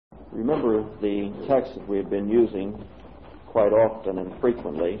Remember the text that we've been using quite often and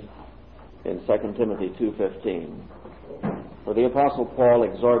frequently in 2 Timothy 2:15, where the Apostle Paul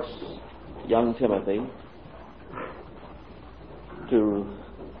exhorts young Timothy to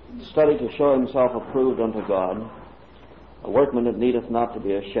study to show himself approved unto God, a workman that needeth not to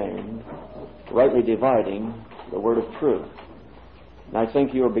be ashamed, rightly dividing the word of truth. And I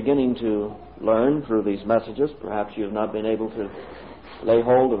think you are beginning to learn through these messages. Perhaps you have not been able to lay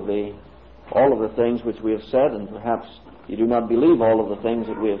hold of all of the things which we have said, and perhaps you do not believe all of the things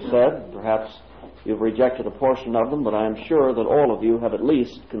that we have said. Perhaps you've rejected a portion of them, but I am sure that all of you have at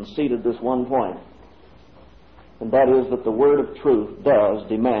least conceded this one point, and that is that the word of truth does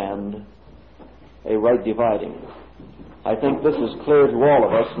demand a right dividing. I think this is clear to all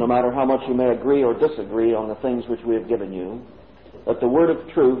of us, no matter how much you may agree or disagree on the things which we have given you, that the word of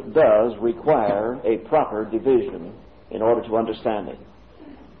truth does require a proper division in order to understand it.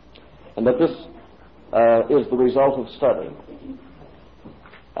 And that this is the result of study.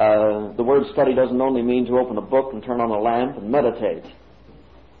 The word study doesn't only mean to open a book and turn on a lamp and meditate.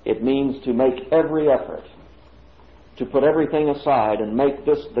 It means to make every effort, to put everything aside and make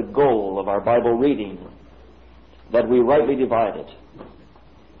this the goal of our Bible reading, that we rightly divide it.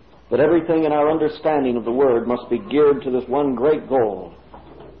 That everything in our understanding of the Word must be geared to this one great goal,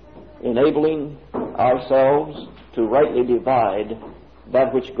 enabling ourselves to rightly divide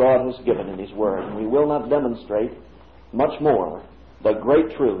that which God has given in His Word. And we will not demonstrate much more the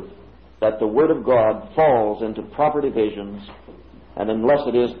great truth that the Word of God falls into proper divisions, and unless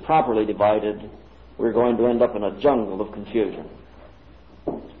it is properly divided, we're going to end up in a jungle of confusion.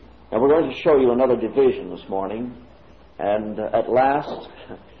 And we're going to show you another division this morning, and at last,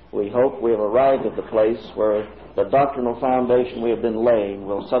 we hope we have arrived at the place where the doctrinal foundation we have been laying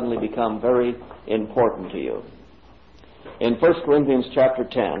will suddenly become very important to you. In 1 Corinthians chapter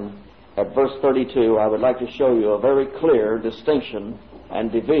 10, at verse 32, I would like to show you a very clear distinction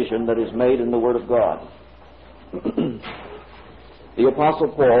and division that is made in the Word of God. The Apostle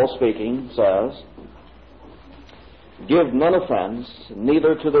Paul, speaking, says, "Give none offense,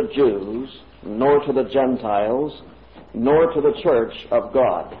 neither to the Jews, nor to the Gentiles, nor to the church of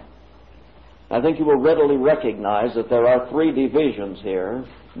God." I think you will readily recognize that there are three divisions here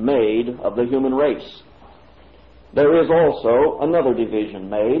made of the human race. There is also another division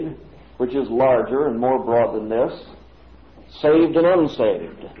made, which is larger and more broad than this: saved and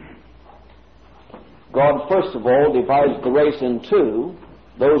unsaved. God, first of all, divides the race in two: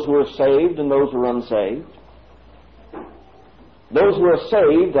 those who are saved and those who are unsaved. Those who are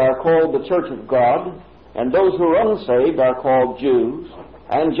saved are called the church of God, and those who are unsaved are called Jews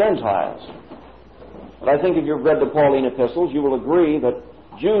and Gentiles. But I think if you've read the Pauline epistles, you will agree that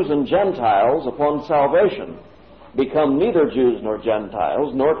Jews and Gentiles upon salvation become neither Jews nor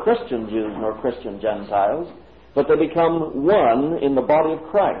Gentiles, nor Christian Jews nor Christian Gentiles, but they become one in the body of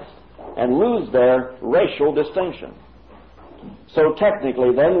Christ and lose their racial distinction. So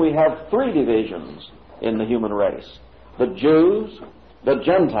technically then we have three divisions in the human race: the Jews, the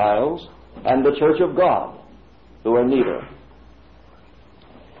Gentiles, and the church of God, who are neither.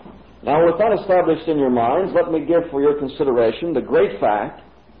 Now, with that established in your minds, let me give for your consideration the great fact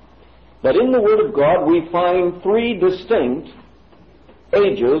that in the Word of God we find three distinct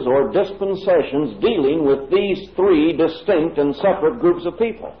ages or dispensations dealing with these three distinct and separate groups of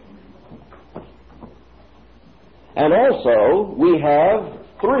people. And also, we have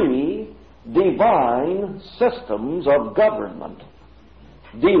three divine systems of government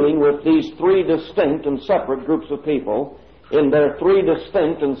dealing with these three distinct and separate groups of people in their three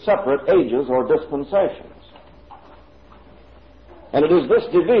distinct and separate ages or dispensations. And it is this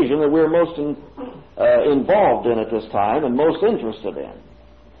division that we're most involved in at this time and most interested in.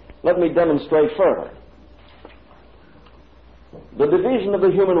 Let me demonstrate further. The division of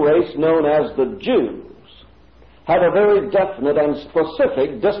the human race known as the Jews had a very definite and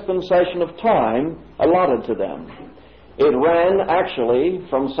specific dispensation of time allotted to them. It ran actually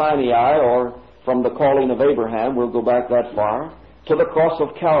from Sinai, or from the calling of Abraham, we'll go back that far, to the cross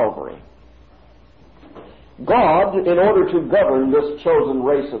of Calvary. God, in order to govern this chosen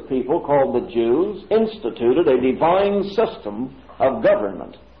race of people called the Jews, instituted a divine system of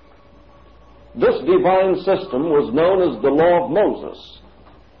government. This divine system was known as the Law of Moses.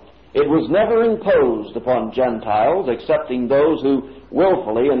 It was never imposed upon Gentiles, excepting those who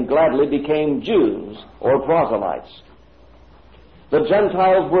willfully and gladly became Jews or proselytes. The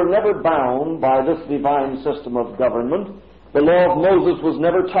Gentiles were never bound by this divine system of government. The law of Moses was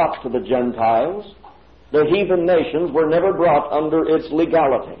never taught to the Gentiles. The heathen nations were never brought under its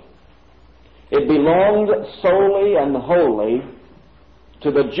legality. It belonged solely and wholly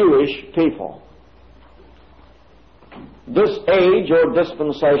to the Jewish people. This age or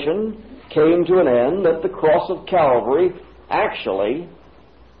dispensation came to an end at the cross of Calvary. Actually,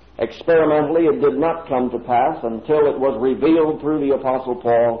 experimentally, it did not come to pass until it was revealed through the Apostle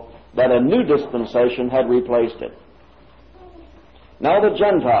Paul that a new dispensation had replaced it. Now the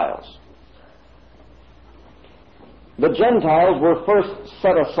Gentiles. The Gentiles were first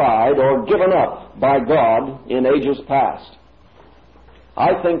set aside or given up by God in ages past.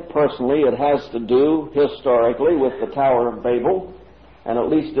 I think personally it has to do historically with the Tower of Babel, and at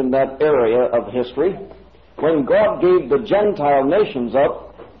least in that area of history, when God gave the Gentile nations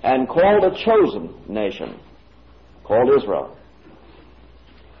up and called a chosen nation, called Israel.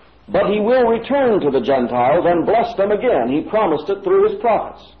 But He will return to the Gentiles and bless them again. He promised it through His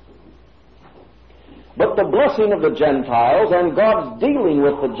prophets. But the blessing of the Gentiles and God's dealing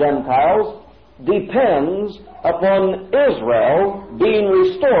with the Gentiles depends upon Israel being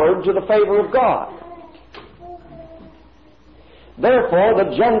restored to the favor of God. Therefore,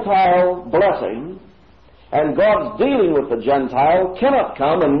 the Gentile blessing and God's dealing with the Gentile cannot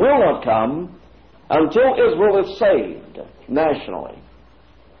come and will not come until Israel is saved nationally,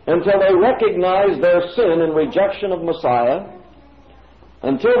 until they recognize their sin and rejection of Messiah,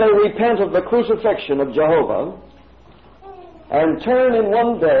 until they repent of the crucifixion of Jehovah and turn in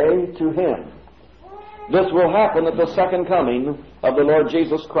one day to Him. This will happen at the second coming of the Lord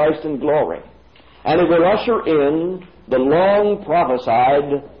Jesus Christ in glory, and it will usher in the long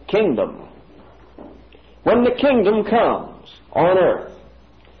prophesied kingdom. When the kingdom comes on earth,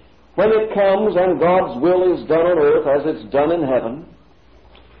 when it comes and God's will is done on earth as it's done in heaven,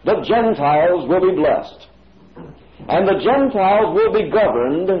 the Gentiles will be blessed. And the Gentiles will be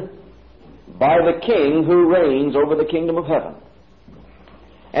governed by the King who reigns over the kingdom of heaven.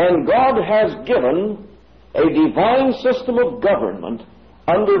 And God has given a divine system of government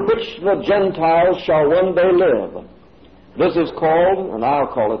under which the Gentiles shall one day live. This is called, and I'll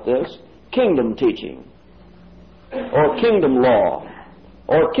call it this, kingdom teaching, or kingdom law,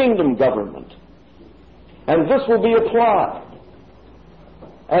 or kingdom government. And this will be applied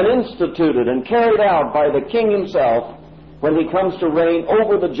and instituted and carried out by the King Himself when He comes to reign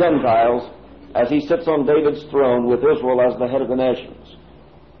over the Gentiles as He sits on David's throne with Israel as the head of the nations.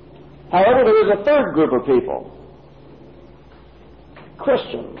 However, there is a third group of people,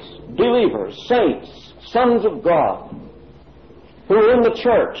 Christians, believers, saints, sons of God, who are in the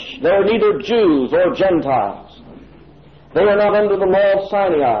church. They are neither Jews or Gentiles. They are not under the law of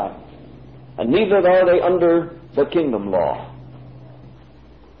Sinai, and neither are they under the kingdom law.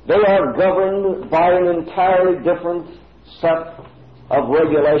 They are governed by an entirely different set of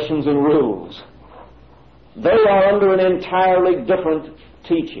regulations and rules. They are under an entirely different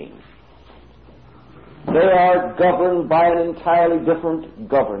teaching. They are governed by an entirely different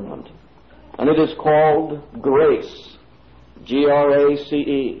government, and it is called grace,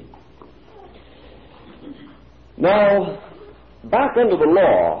 G-R-A-C-E. Now, back under the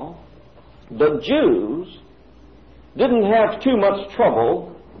law, the Jews didn't have too much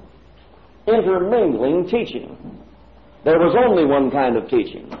trouble intermingling teaching. There was only one kind of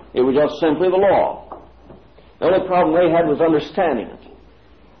teaching. It was just simply the law. The only problem they had was understanding it.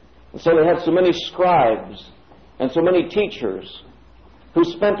 And so they had so many scribes and so many teachers who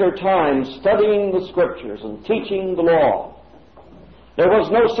spent their time studying the Scriptures and teaching the law. There was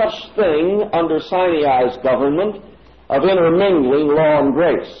no such thing under Sinai's government of intermingling law and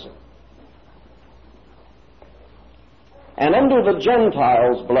grace. And under the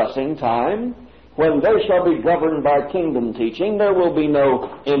Gentiles' blessing time, when they shall be governed by kingdom teaching, there will be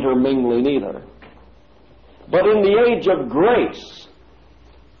no intermingling either. But in the age of grace,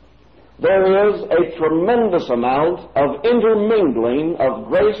 there is a tremendous amount of intermingling of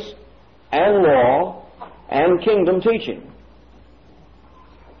grace and law and kingdom teaching.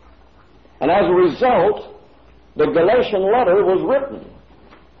 And as a result, the Galatian letter was written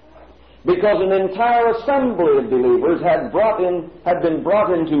because an entire assembly of believers had been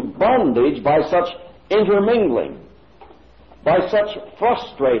brought into bondage by such intermingling, by such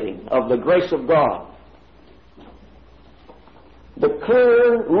frustrating of the grace of God. The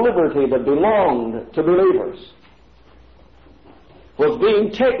clear liberty that belonged to believers was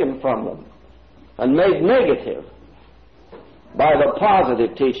being taken from them and made negative by the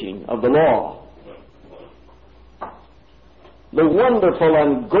positive teaching of the law. The wonderful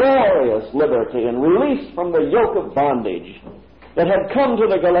and glorious liberty and release from the yoke of bondage that had come to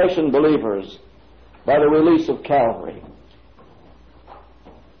the Galatian believers by the release of Calvary.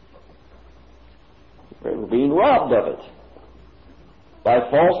 They were being robbed of it by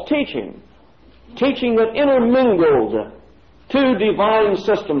false teaching, teaching that intermingled two divine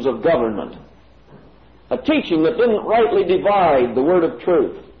systems of government, a teaching that didn't rightly divide the word of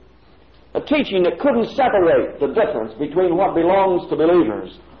truth, a teaching that couldn't separate the difference between what belongs to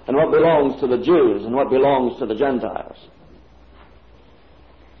believers and what belongs to the Jews and what belongs to the Gentiles.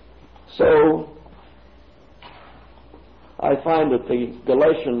 So, I find that the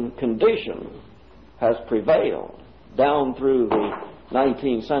Galatian condition has prevailed down through the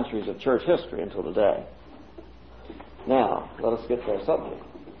 19 centuries of church history until today. Now, let us get to our subject.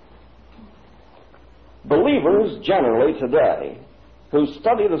 Believers generally today who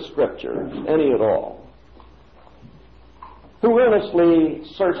study the Scriptures, any at all, who earnestly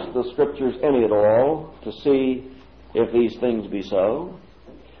search the Scriptures, any at all, to see if these things be so,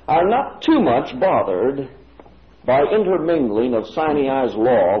 are not too much bothered by intermingling of Sinai's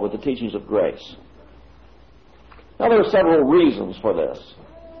law with the teachings of grace. Now, there are several reasons for this.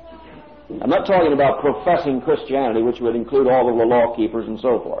 I'm not talking about professing Christianity, which would include all of the law keepers and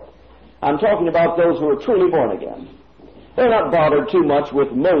so forth. I'm talking about those who are truly born again. They're not bothered too much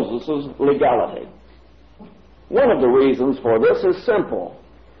with Moses' legality. One of the reasons for this is simple.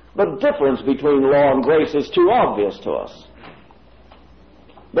 The difference between law and grace is too obvious to us.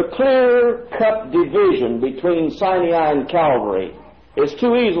 The clear-cut division between Sinai and Calvary is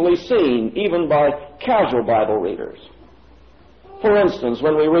too easily seen even by casual Bible readers. For instance,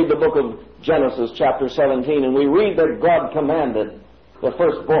 when we read the book of Genesis, chapter 17, and we read that God commanded the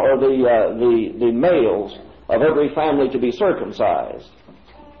firstborn, the males of every family to be circumcised.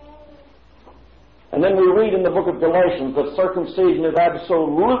 And then we read in the book of Galatians that circumcision is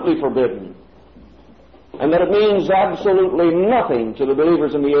absolutely forbidden, and that it means absolutely nothing to the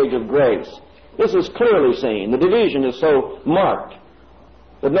believers in the age of grace. This is clearly seen. The division is so marked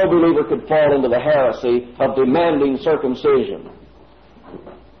that no believer could fall into the heresy of demanding circumcision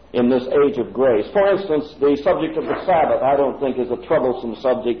in this age of grace. For instance, the subject of the Sabbath I don't think is a troublesome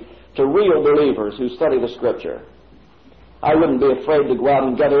subject to real believers who study the Scripture. I wouldn't be afraid to go out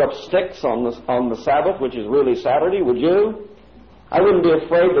and gather up sticks on the Sabbath, which is really Saturday, would you? I wouldn't be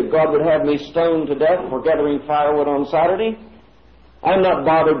afraid that God would have me stoned to death for gathering firewood on Saturday. I'm not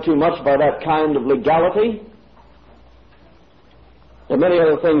bothered too much by that kind of legality. There are many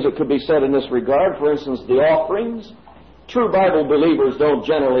other things that could be said in this regard. For instance, the offerings. True Bible believers don't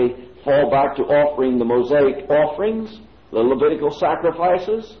generally fall back to offering the Mosaic offerings, the Levitical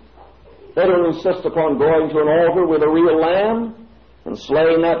sacrifices. They don't insist upon going to an altar with a real lamb and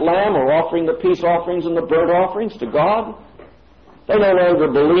slaying that lamb or offering the peace offerings and the burnt offerings to God. They no longer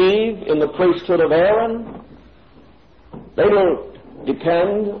believe in the priesthood of Aaron. They don't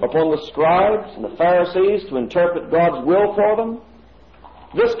depend upon the scribes and the Pharisees to interpret God's will for them.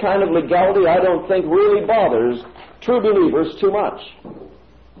 This kind of legality, I don't think, really bothers true believers too much.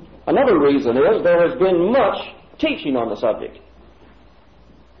 Another reason is there has been much teaching on the subject.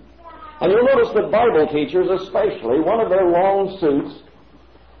 And you'll notice that Bible teachers especially, one of their long suits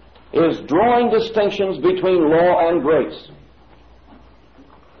is drawing distinctions between law and grace.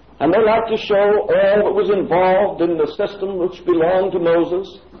 And they like to show all that was involved in the system which belonged to Moses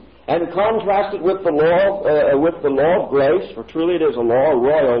and contrast it with the law of grace, for truly it is a law, a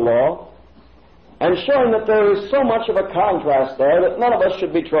royal law, and showing that there is so much of a contrast there that none of us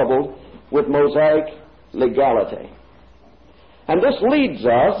should be troubled with Mosaic legality. And this leads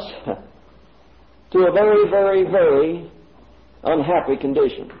us to a very, very, very unhappy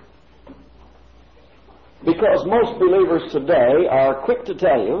condition. Because most believers today are quick to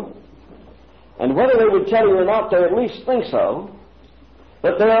tell you, and whether they would tell you or not, they at least think so,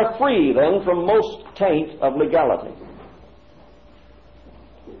 that they are free then from most taint of legality.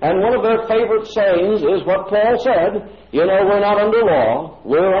 And one of their favorite sayings is what Paul said, you know, we're not under law,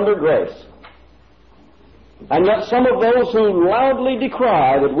 we're under grace. And yet some of those who loudly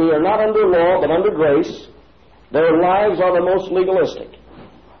decry that we are not under law but under grace, their lives are the most legalistic.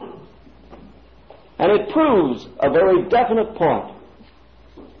 And it proves a very definite point.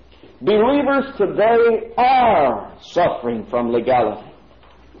 Believers today are suffering from legality.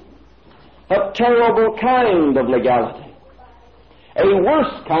 A terrible kind of legality. A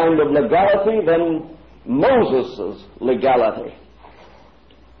worse kind of legality than Moses' legality.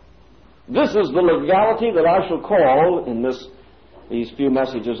 This is the legality that I shall call, in these few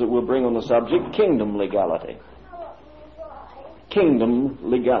messages that we'll bring on the subject, kingdom legality. Kingdom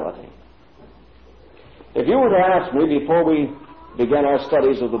legality. If you were to ask me before we began our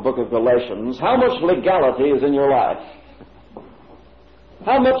studies of the book of Galatians, how much legality is in your life?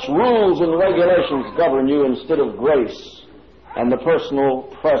 How much rules and regulations govern you instead of grace and the personal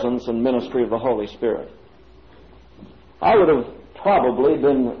presence and ministry of the Holy Spirit? I would have probably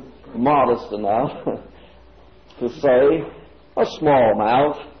been modest enough to say A small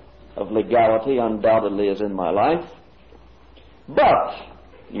amount of legality undoubtedly is in my life. But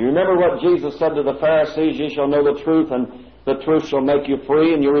you remember what Jesus said to the Pharisees, "Ye shall know the truth, and the truth shall make you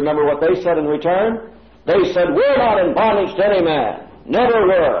free." And you remember what they said in return? They said, "We're not in bondage to any man. Never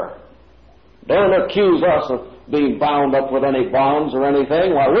were. Don't accuse us of being bound up with any bonds or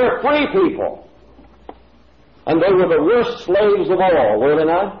anything. Why, we're free people." And they were the worst slaves of all, were they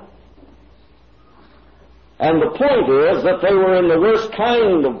not? And the point is that they were in the worst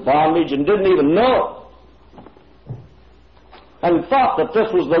kind of bondage and didn't even know it, and thought that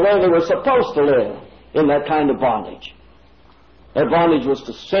this was the way they were supposed to live, in that kind of bondage. Their bondage was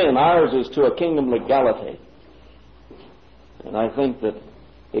to sin. Ours is to a kingdom legality. And I think that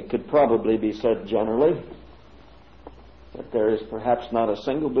it could probably be said generally that there is perhaps not a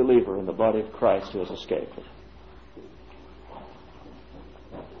single believer in the body of Christ who has escaped it.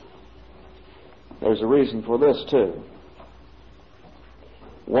 There's a reason for this, too.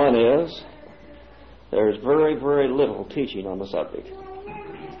 One is there's very, very little teaching on the subject.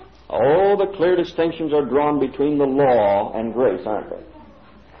 All the clear distinctions are drawn between the law and grace, aren't they?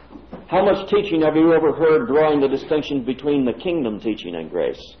 How much teaching have you ever heard drawing the distinction between the kingdom teaching and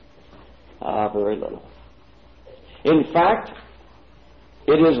grace? Very little. In fact,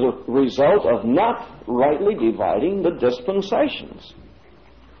 it is the result of not rightly dividing the dispensations.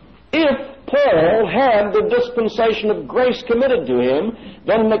 If Paul had the dispensation of grace committed to him,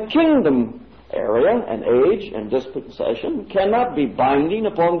 then the kingdom area and age and dispensation cannot be binding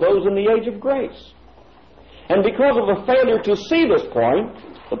upon those in the age of grace. And because of a failure to see this point,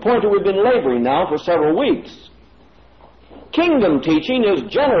 the point that we've been laboring now for several weeks, kingdom teaching is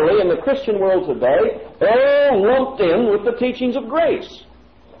generally in the Christian world today all lumped in with the teachings of grace.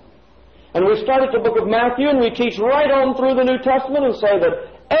 And we start at the book of Matthew and we teach right on through the New Testament and say that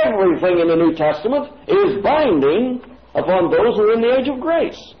everything in the New Testament is binding upon those who are in the age of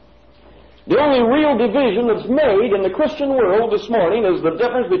grace. The only real division that's made in the Christian world this morning is the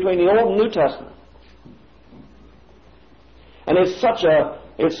difference between the Old and New Testament. And it's such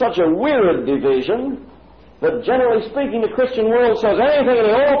a weird division that, generally speaking, the Christian world says anything in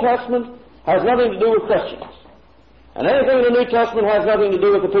the Old Testament has nothing to do with Christians, and anything in the New Testament has nothing to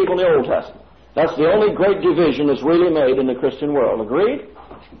do with the people in the Old Testament. That's the only great division that's really made in the Christian world. Agreed?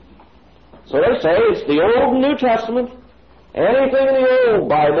 So they say it's the Old and New Testament. Anything in the Old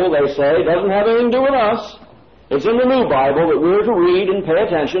Bible, they say, doesn't have anything to do with us. It's in the New Bible that we're to read and pay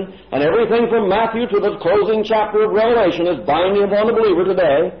attention, and everything from Matthew to the closing chapter of Revelation is binding upon the believer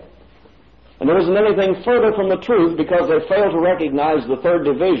today. And there isn't anything further from the truth because they fail to recognize the third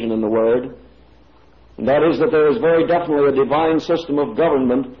division in the Word. And that is that there is very definitely a divine system of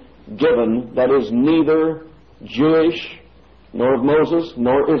government given that is neither Jewish, nor of Moses,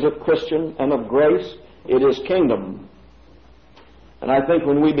 nor is it Christian and of grace. It is kingdom. And I think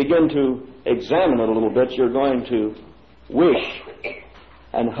when we begin to examine it a little bit, you're going to wish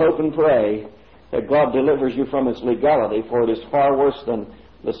and hope and pray that God delivers you from its legality, for it is far worse than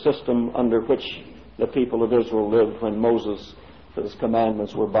the system under which the people of Israel lived when Moses'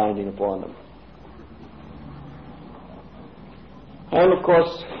 commandments were binding upon them. And of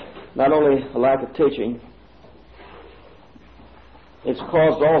course, not only a lack of teaching, it's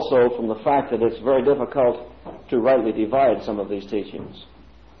caused also from the fact that it's very difficult to rightly divide some of these teachings.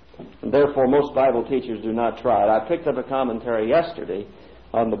 And therefore, most Bible teachers do not try it. I picked up a commentary yesterday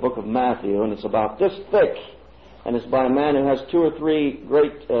on the book of Matthew, and it's about this thick, and it's by a man who has 2 or 3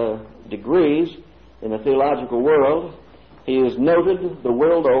 great degrees in the theological world. He is noted the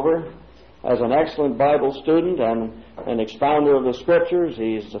world over as an excellent Bible student and an expounder of the Scriptures.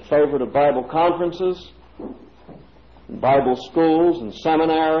 He's a favorite of Bible conferences, Bible schools and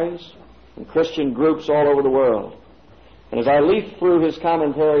seminaries, and Christian groups all over the world. And as I leafed through his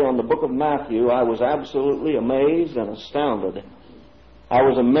commentary on the book of Matthew, I was absolutely amazed and astounded. I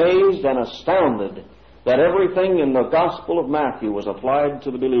was amazed and astounded that everything in the Gospel of Matthew was applied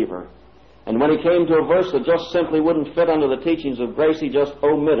to the believer. And when he came to a verse that just simply wouldn't fit under the teachings of grace, he just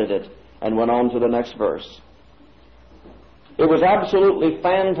omitted it and went on to the next verse. It was absolutely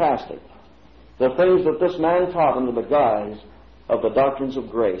fantastic, the things that this man taught under the guise of the doctrines of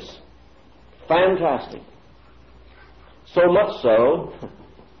grace. Fantastic. So much so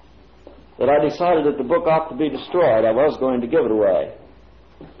that I decided that the book ought to be destroyed. I was going to give it away,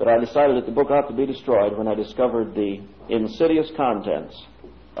 but I decided that the book ought to be destroyed when I discovered the insidious contents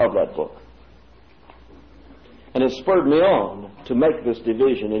of that book. And it spurred me on to make this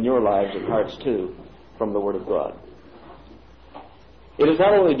division in your lives and hearts too from the Word of God. It is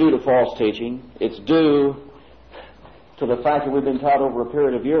not only due to false teaching, it's due to the fact that we've been taught over a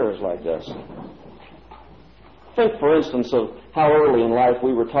period of years like this. Think, for instance, of how early in life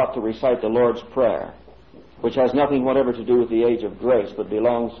we were taught to recite the Lord's Prayer, which has nothing whatever to do with the age of grace, but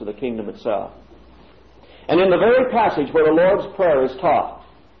belongs to the kingdom itself. And in the very passage where the Lord's Prayer is taught,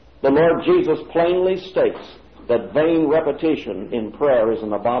 the Lord Jesus plainly states that vain repetition in prayer is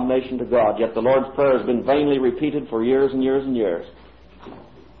an abomination to God, yet the Lord's Prayer has been vainly repeated for years and years and years.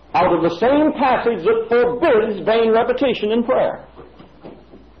 Out of the same passage that forbids vain repetition in prayer.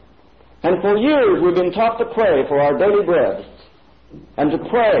 And for years we've been taught to pray for our daily bread, and to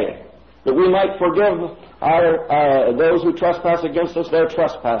pray that we might forgive those who trespass against us their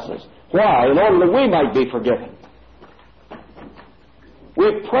trespasses. Why? In order that we might be forgiven.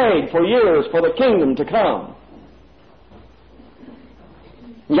 We've prayed for years for the kingdom to come.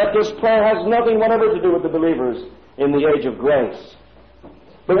 Yet this prayer has nothing whatever to do with the believers in the age of grace.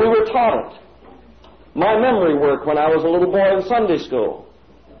 But we were taught it. My memory work when I was a little boy in Sunday school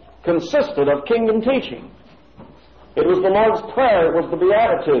consisted of kingdom teaching. It was the Lord's Prayer, it was the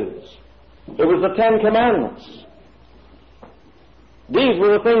Beatitudes, it was the Ten Commandments. These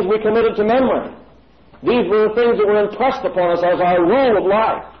were the things we committed to memory. These were the things that were impressed upon us as our rule of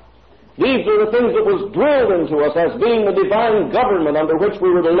life. These were the things that was drilled into us as being the divine government under which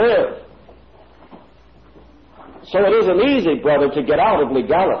we were to live. So it isn't easy, brother, to get out of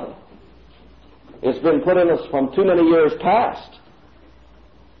legality. It's been put in us from too many years past.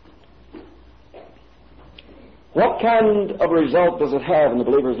 What kind of result does it have in the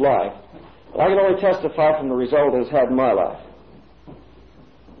believer's life? Well, I can only testify from the result it has had in my life.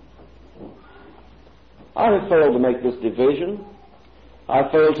 I have failed to make this division. I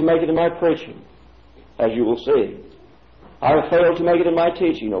failed to make it in my preaching, as you will see. I have failed to make it in my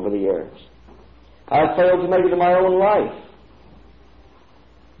teaching over the years. I have failed to make it in my own life.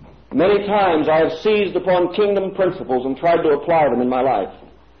 Many times I have seized upon kingdom principles and tried to apply them in my life.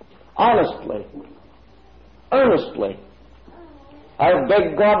 Honestly, earnestly, I have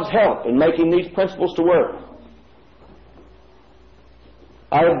begged God's help in making these principles to work.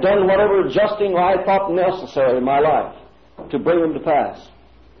 I have done whatever adjusting I thought necessary in my life to bring them to pass,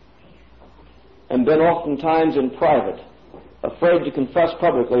 and been oftentimes in private, afraid to confess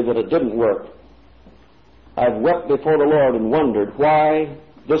publicly that it didn't work. I've wept before the Lord and wondered why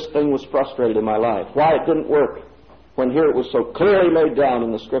this thing was frustrated in my life, why it didn't work, when here it was so clearly laid down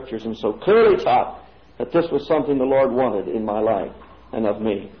in the Scriptures and so clearly taught that this was something the Lord wanted in my life and of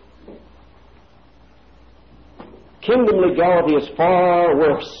me. Kingdom legality is far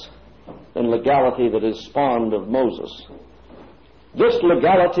worse than legality that is spawned of Moses. This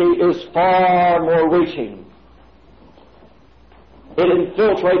legality is far more reaching. It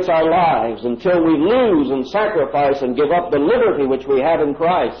infiltrates our lives until we lose and sacrifice and give up the liberty which we have in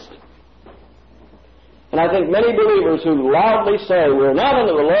Christ. And I think many believers who loudly say, we're not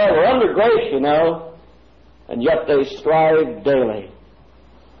under the law, we're under grace, you know, and yet they strive daily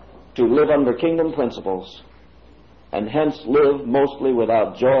to live under kingdom principles, and hence live mostly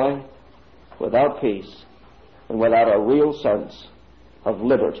without joy, without peace, and without a real sense of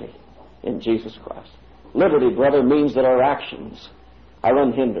liberty in Jesus Christ. Liberty, brother, means that our actions are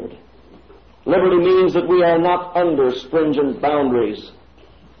unhindered. Liberty means that we are not under stringent boundaries.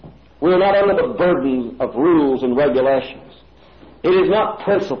 We are not under the burden of rules and regulations. It is not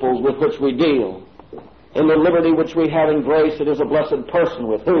principles with which we deal. In the liberty which we have in grace, it is a blessed person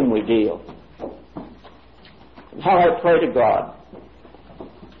with whom we deal. And how I pray to God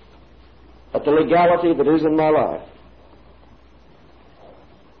that the legality that is in my life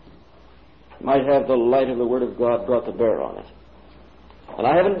might have the light of the Word of God brought to bear on it. And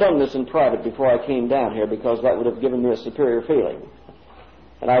I haven't done this in private before I came down here, because that would have given me a superior feeling.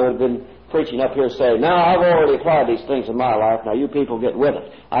 And I would have been preaching up here saying, now I've already applied these things in my life, now you people get with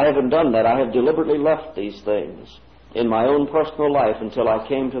it. I haven't done that. I have deliberately left these things in my own personal life until I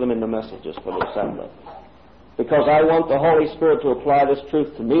came to them in the messages for the assembly. Because I want the Holy Spirit to apply this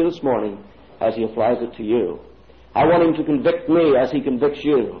truth to me this morning as He applies it to you. I want Him to convict me as He convicts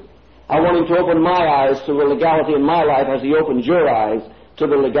you. I want Him to open my eyes to the legality in my life as He opens your eyes to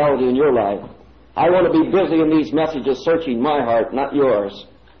the legality in your life. I want to be busy in these messages searching my heart, not yours.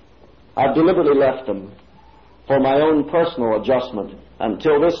 I've deliberately left them for my own personal adjustment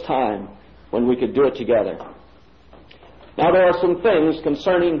until this time when we could do it together. Now there are some things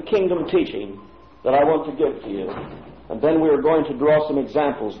concerning kingdom teaching that I want to give to you. And then we are going to draw some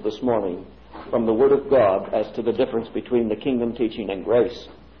examples this morning from the Word of God as to the difference between the kingdom teaching and grace.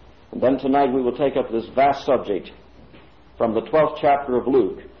 And then tonight we will take up this vast subject from the 12th chapter of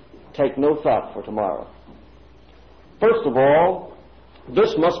Luke. Take no thought for tomorrow. First of all,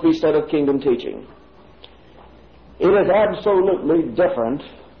 this must be said of kingdom teaching. It is absolutely different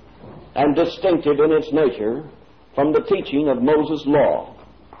and distinctive in its nature from the teaching of Moses' law.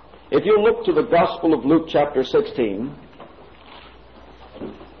 If you look to the Gospel of Luke chapter 16,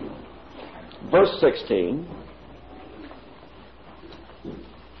 verse 16,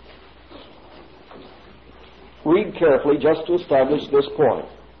 read carefully just to establish this point.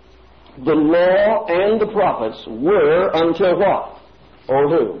 The law and the prophets were until what? Or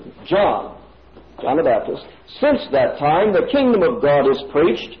who? John the Baptist. Since that time the kingdom of God is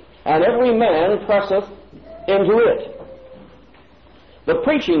preached, and every man presseth into it. The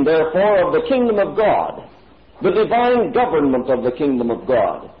preaching, therefore, of the kingdom of God, the divine government of the kingdom of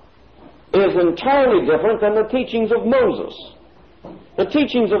God, is entirely different than the teachings of Moses. The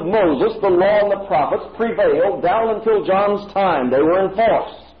teachings of Moses, the law and the prophets, prevailed down until John's time. They were in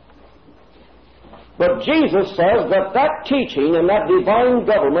force. But Jesus says that that teaching and that divine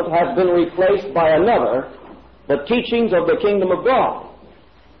government has been replaced by another, the teachings of the kingdom of God.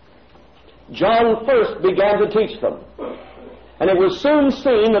 John first began to teach them, and it was soon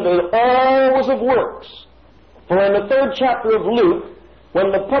seen that it all was of works. For in the 3rd chapter of Luke,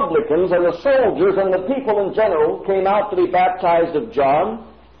 when the publicans and the soldiers and the people in general came out to be baptized of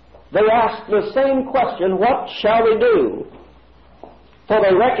John, they asked the same question, what shall we do? For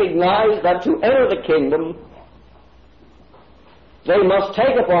they recognized that to enter the kingdom, they must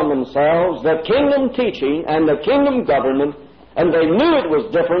take upon themselves the kingdom teaching and the kingdom government, and they knew it was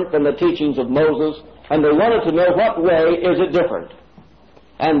different than the teachings of Moses, and they wanted to know what way is it different.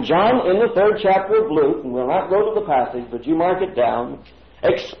 And John, in the 3rd chapter of Luke, and we'll not go to the passage, but you mark it down,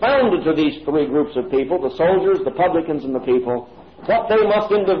 expounded to these three groups of people, the soldiers, the publicans, and the people, what they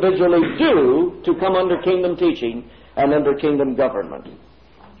must individually do to come under kingdom teaching and under kingdom government.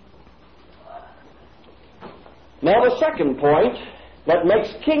 Now the second point that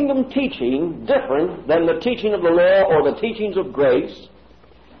makes kingdom teaching different than the teaching of the law or the teachings of grace,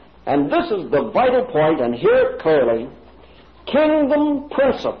 and this is the vital point, and hear it clearly, kingdom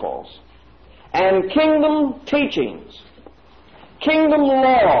principles and kingdom teachings, kingdom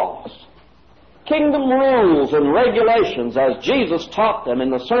laws, kingdom rules and regulations as Jesus taught them in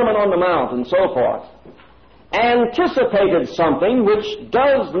the Sermon on the Mount and so forth, anticipated something which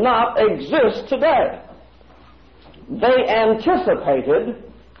does not exist today. They anticipated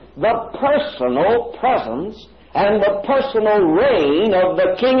the personal presence and the personal reign of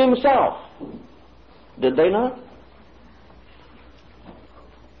the king himself. Did they not?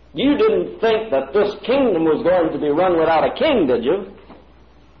 You didn't think that this kingdom was going to be run without a king, did you?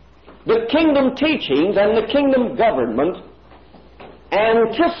 The kingdom teachings and the kingdom government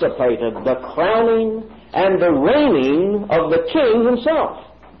anticipated the crowning and the reigning of the king himself.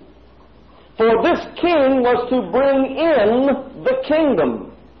 For this king was to bring in the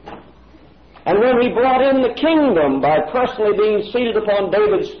kingdom. And when he brought in the kingdom by personally being seated upon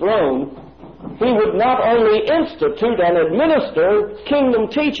David's throne, he would not only institute and administer kingdom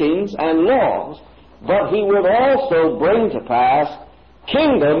teachings and laws, but he would also bring to pass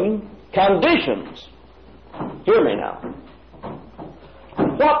kingdom conditions. Hear me now.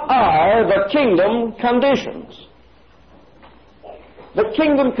 What are the kingdom conditions? The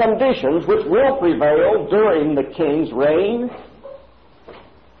kingdom conditions which will prevail during the king's reign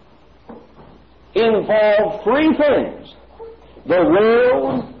involve three things: the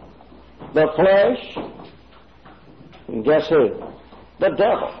world, the flesh, and guess who? The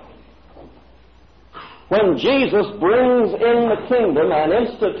devil. When Jesus brings in the kingdom and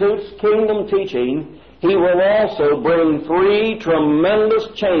institutes kingdom teaching, he will also bring three tremendous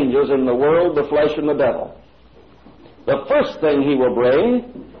changes in the world, the flesh, and the devil. The first thing he will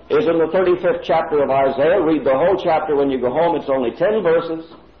bring is in the 35th chapter of Isaiah. Read the whole chapter when you go home. It's only 10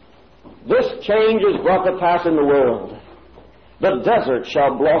 verses. This change is brought to pass in the world. The desert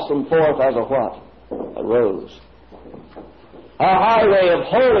shall blossom forth as a what? A rose. A highway of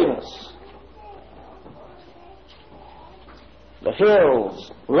holiness. The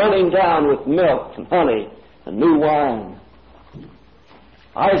hills running down with milk and honey and new wine.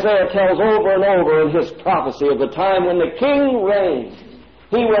 Isaiah tells over and over in his prophecy of the time when the king reigns.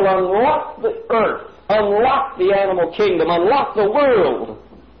 He will unlock the earth, unlock the animal kingdom, unlock the world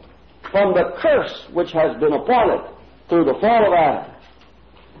from the curse which has been upon it through the fall of Adam.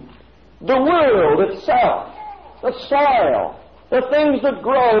 The world itself, the soil, the things that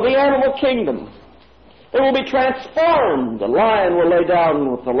grow, the animal kingdom, it will be transformed. The lion will lay down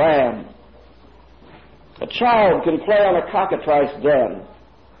with the lamb. A child can play on a cockatrice den.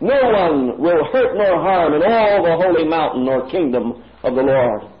 No one will hurt nor harm in all the holy mountain nor kingdom of the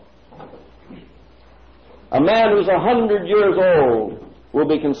Lord. A man who's 100 years old will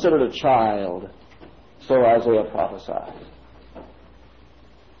be considered a child. So Isaiah prophesied.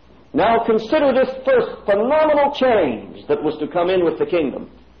 Now consider this first phenomenal change that was to come in with the kingdom.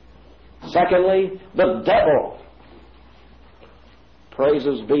 Secondly, the devil,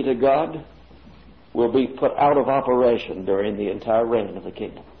 praises be to God, will be put out of operation during the entire reign of the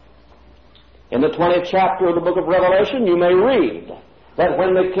kingdom. In the 20th chapter of the book of Revelation, you may read that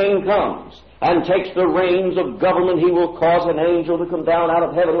when the king comes and takes the reins of government, he will cause an angel to come down out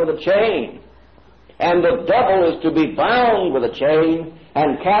of heaven with a chain. And the devil is to be bound with a chain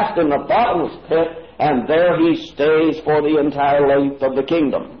and cast in the bottomless pit, and there he stays for the entire length of the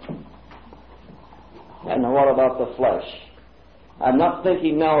kingdom. And what about the flesh? I'm not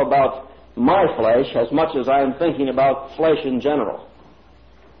thinking now about my flesh as much as I'm thinking about flesh in general.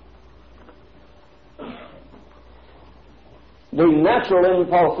 The natural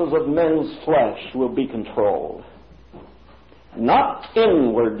impulses of men's flesh will be controlled. Not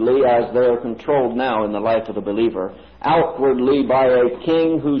inwardly as they are controlled now in the life of the believer, outwardly by a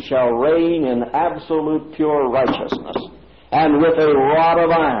king who shall reign in absolute pure righteousness. And with a rod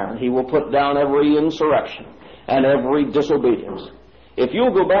of iron he will put down every insurrection and every disobedience. If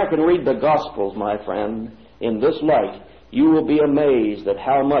you'll go back and read the Gospels, my friend, in this light, you will be amazed at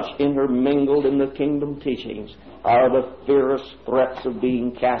how much intermingled in the kingdom teachings are the fierce threats of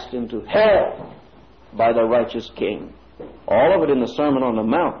being cast into hell by the righteous king. All of it in the Sermon on the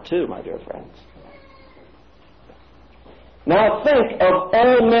Mount, too, my dear friends. Now think of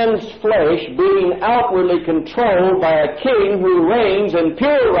all men's flesh being outwardly controlled by a king who reigns in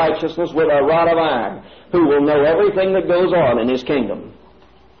pure righteousness with a rod of iron, who will know everything that goes on in his kingdom,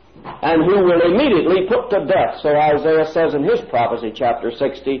 and who will immediately put to death, so Isaiah says in his prophecy, chapter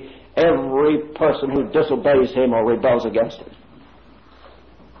 60, every person who disobeys him or rebels against him.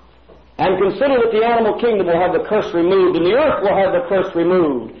 And consider that the animal kingdom will have the curse removed, and the earth will have the curse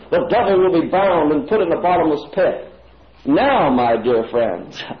removed. The devil will be bound and put in the bottomless pit. Now, my dear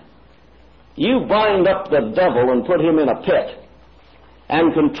friends, you bind up the devil and put him in a pit,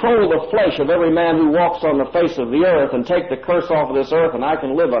 and control the flesh of every man who walks on the face of the earth, and take the curse off of this earth, and I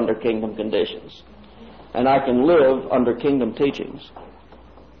can live under kingdom conditions. And I can live under kingdom teachings.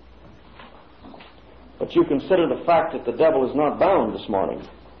 But you consider the fact that the devil is not bound this morning.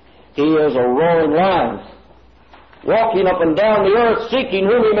 He is a roaring lion, walking up and down the earth, seeking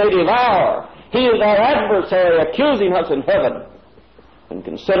whom he may devour. He is our adversary, accusing us in heaven. And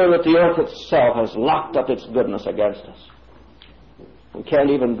consider that the earth itself has locked up its goodness against us. We can't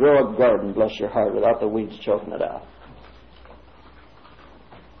even grow a garden, bless your heart, without the weeds choking it out.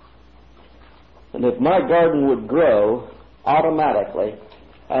 And if my garden would grow automatically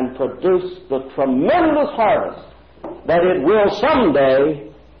and produce the tremendous harvest that it will someday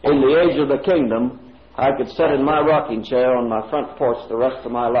in the age of the kingdom, I could sit in my rocking chair on my front porch the rest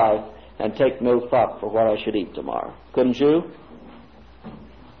of my life and take no thought for what I should eat tomorrow. Couldn't you?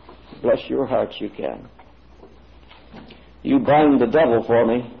 Bless your hearts, you can. You bind the devil for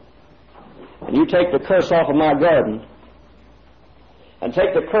me, and you take the curse off of my garden, and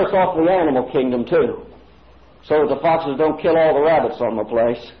take the curse off the animal kingdom too, so that the foxes don't kill all the rabbits on the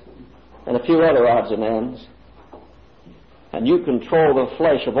place, and a few other odds and ends. And you control the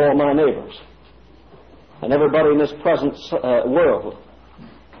flesh of all my neighbors and everybody in this present world.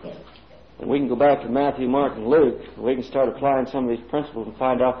 And we can go back to Matthew, Mark, and Luke, and we can start applying some of these principles and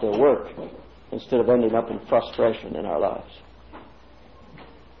find out their work instead of ending up in frustration in our lives.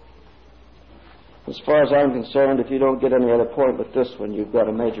 As far as I'm concerned, if you don't get any other point but this one, you've got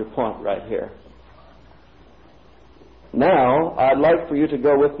a major point right here. Now, I'd like for you to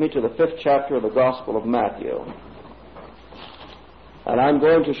go with me to the 5th chapter of the Gospel of Matthew. And I'm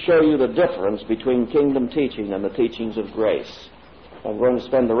going to show you the difference between kingdom teaching and the teachings of grace. I'm going to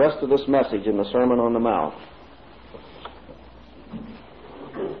spend the rest of this message in the Sermon on the Mount.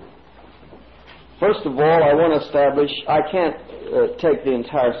 First of all, I want to establish, I can't take the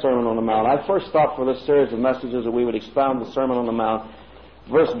entire Sermon on the Mount. I first thought for this series of messages that we would expound the Sermon on the Mount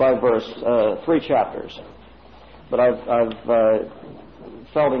verse by verse, 3 chapters. But I've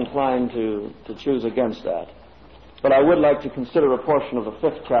felt inclined to choose against that. But I would like to consider a portion of the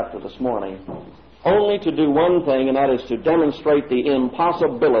 5th chapter this morning, only to do one thing, and that is to demonstrate the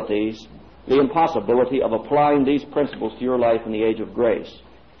impossibility of applying these principles to your life in the age of grace.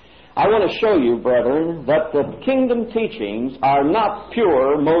 I want to show you, brethren, that the kingdom teachings are not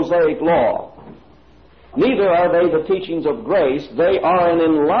pure Mosaic law. Neither are they the teachings of grace. They are an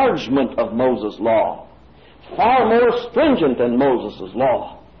enlargement of Moses' law, far more stringent than Moses'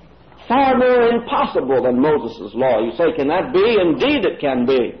 law. Far more impossible than Moses' law. You say, can that be? Indeed it can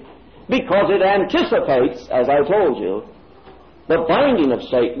be. Because it anticipates, as I told you, the binding of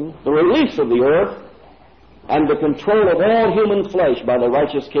Satan, the release of the earth, and the control of all human flesh by the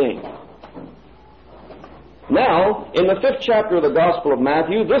righteous king. Now, in the 5th chapter of the Gospel of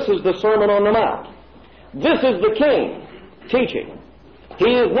Matthew, this is the Sermon on the Mount. This is the king teaching.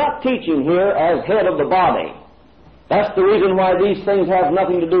 He is not teaching here as head of the body. That's the reason why these things have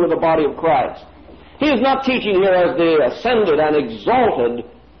nothing to do with the body of Christ. He is not teaching here as the ascended and exalted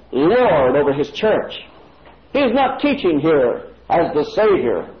Lord over His church. He is not teaching here as the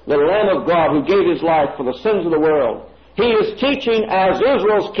Savior, the Lamb of God who gave His life for the sins of the world. He is teaching as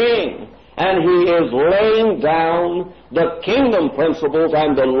Israel's king, and He is laying down the kingdom principles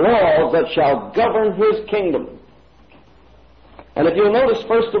and the laws that shall govern His kingdom. And if you'll notice,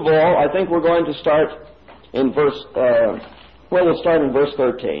 first of all, I think we're going to start in we'll start in verse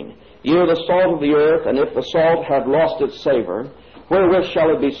 13. Ye are the salt of the earth, and if the salt have lost its savor, wherewith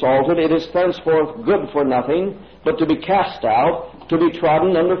shall it be salted? It is thenceforth good for nothing, but to be cast out, to be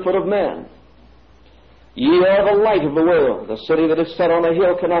trodden under foot of men. Ye are the light of the world. The city that is set on a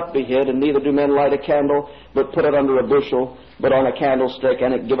hill cannot be hid, and neither do men light a candle, but put it under a bushel, but on a candlestick,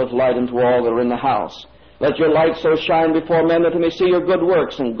 and it giveth light unto all that are in the house. Let your light so shine before men that they may see your good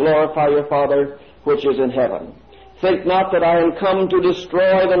works, and glorify your Father which is in heaven. Think not that I am come to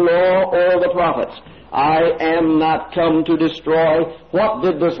destroy the law or the prophets. I am not come to destroy. What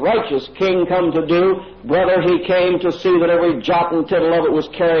did this righteous king come to do? Brother, he came to see that every jot and tittle of it was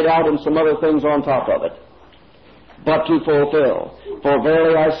carried out, and some other things on top of it, but to fulfill. For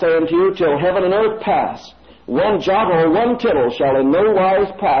verily I say unto you, till heaven and earth pass, one jot or one tittle shall in no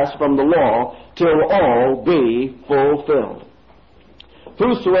wise pass from the law, till all be fulfilled.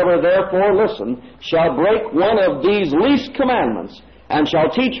 Whosoever therefore, listen, shall break one of these least commandments, and shall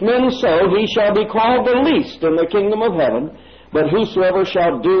teach men so, he shall be called the least in the kingdom of heaven. But whosoever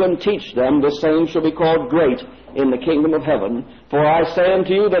shall do and teach them, the same shall be called great in the kingdom of heaven. For I say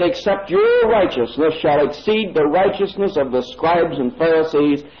unto you that except your righteousness shall exceed the righteousness of the scribes and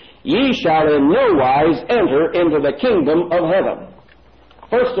Pharisees, ye shall in no wise enter into the kingdom of heaven.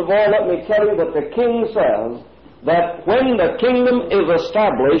 First of all, let me tell you that the king says that when the kingdom is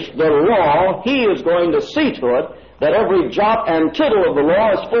established, the law, he is going to see to it that every jot and tittle of the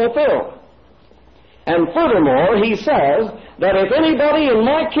law is fulfilled. And furthermore, he says that if anybody in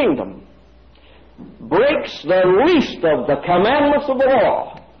my kingdom breaks the least of the commandments of the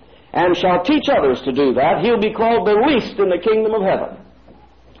law and shall teach others to do that, he'll be called the least in the kingdom of heaven.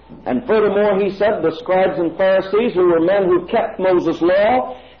 And furthermore, he said the scribes and Pharisees, who were men who kept Moses'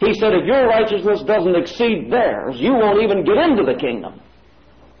 law, he said if your righteousness doesn't exceed theirs, you won't even get into the kingdom.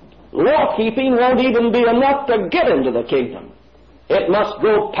 Law-keeping won't even be enough to get into the kingdom. It must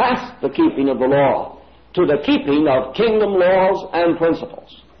go past the keeping of the law to the keeping of kingdom laws and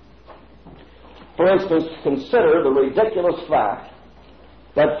principles. For instance, consider the ridiculous fact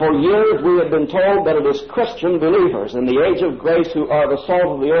that for years we have been told that it is Christian believers in the age of grace who are the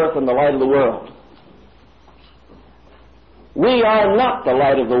salt of the earth and the light of the world. We are not the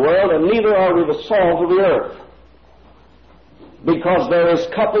light of the world, and neither are we the salt of the earth. Because there is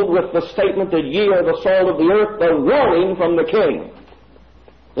coupled with the statement that ye are the salt of the earth, the warning from the king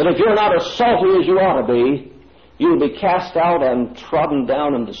that if you're not as salty as you ought to be, you'll be cast out and trodden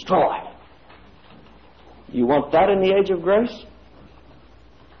down and destroyed. You want that in the age of grace?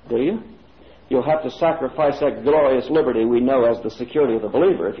 Do you? You'll have to sacrifice that glorious liberty we know as the security of the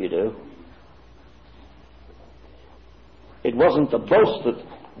believer if you do. It wasn't the boast that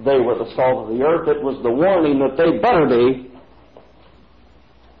they were the salt of the earth, it was the warning that they better be.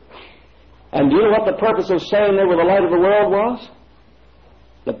 And do you know what the purpose of saying they were the light of the world was?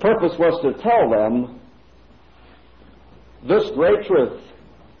 The purpose was to tell them this great truth,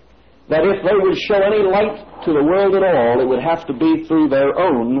 that if they would show any light to the world at all, it would have to be through their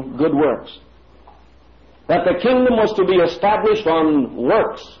own good works. That the kingdom was to be established on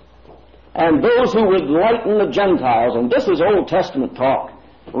works. And those who would lighten the Gentiles, and this is Old Testament talk,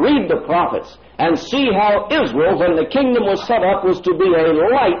 read the prophets, and see how Israel, when the kingdom was set up, was to be a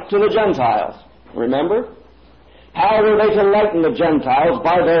light to the Gentiles. Remember? How were they to lighten the Gentiles?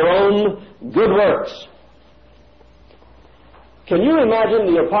 By their own good works. Can you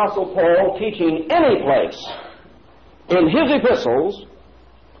imagine the Apostle Paul teaching any place in his epistles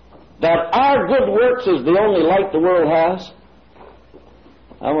that our good works is the only light the world has?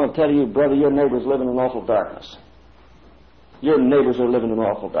 I want to tell you, brother, your neighbor's living in awful darkness. Your neighbors are living in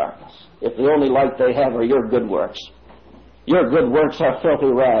awful darkness. If the only light they have are your good works. Your good works are filthy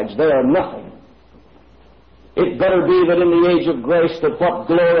rags. They are nothing. It better be that in the age of grace that what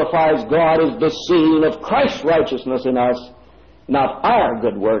glorifies God is the seeing of Christ's righteousness in us, not our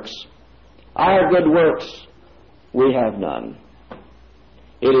good works. Our good works, we have none.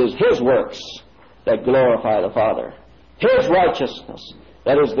 It is His works that glorify the Father. His righteousness,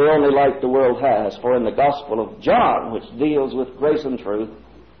 that is the only light the world has. For in the Gospel of John, which deals with grace and truth,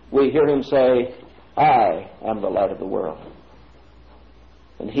 we hear him say, I am the light of the world.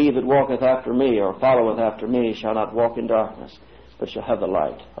 And he that walketh after me, or followeth after me, shall not walk in darkness, but shall have the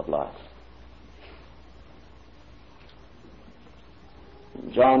light of life.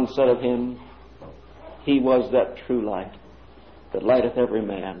 And John said of him, he was that true light that lighteth every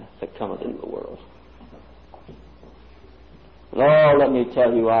man that cometh into the world. Oh, let me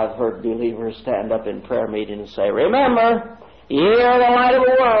tell you, I've heard believers stand up in prayer meetings and say, remember, ye are the light of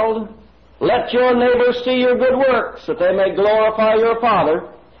the world. Let your neighbors see your good works, that they may glorify your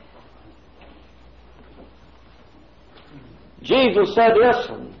Father. Jesus said,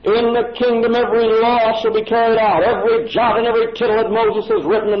 listen, in the kingdom every law shall be carried out. Every jot and every tittle that Moses has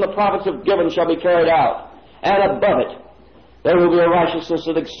written and the prophets have given shall be carried out. And above it, there will be a righteousness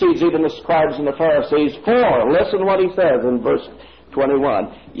that exceeds even the scribes and the Pharisees. For, listen what he says in verse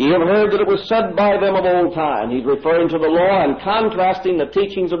 21. Ye have heard that it was said by them of old time. He's referring to the law and contrasting the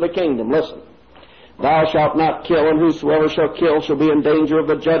teachings of the kingdom. Listen. Thou shalt not kill, and whosoever shall kill shall be in danger of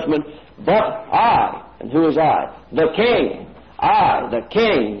the judgment. But I, and who is I? The king. I, the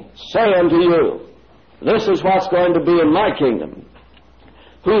king, say unto you, this is what's going to be in my kingdom.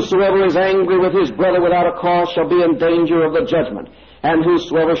 Whosoever is angry with his brother without a cause shall be in danger of the judgment. And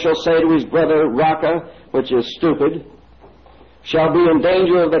whosoever shall say to his brother, Raka, which is stupid, shall be in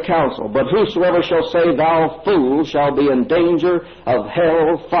danger of the council. But whosoever shall say, thou fool, shall be in danger of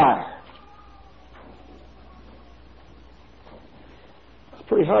hell fire. It's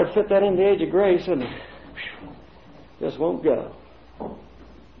pretty hard to fit that in the age of grace, and just won't go.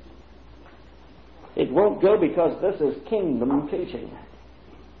 It won't go because this is kingdom teaching.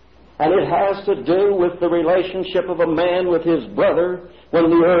 And it has to do with the relationship of a man with his brother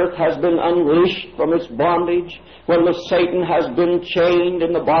when the earth has been unleashed from its bondage, when the Satan has been chained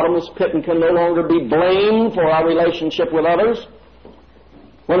in the bottomless pit and can no longer be blamed for our relationship with others,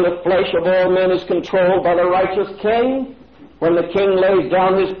 when the flesh of all men is controlled by the righteous king, when the king lays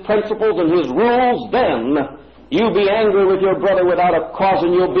down his principles and his rules, then you be angry with your brother without a cause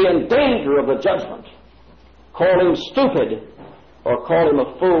and you'll be in danger of the judgment. Call him stupid or call him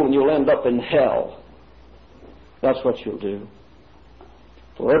a fool and you'll end up in hell. That's what you'll do.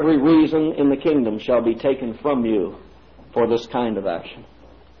 For every reason in the kingdom shall be taken from you for this kind of action.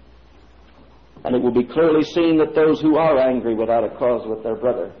 And it will be clearly seen that those who are angry without a cause with their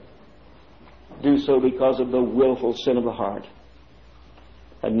brother do so because of the willful sin of the heart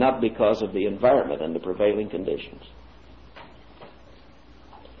and not because of the environment and the prevailing conditions.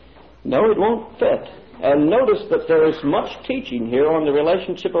 No, it won't fit. And notice that there is much teaching here on the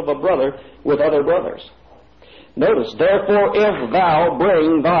relationship of a brother with other brothers. Notice, therefore, if thou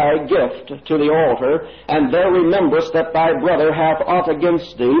bring thy gift to the altar, and there rememberest that thy brother hath aught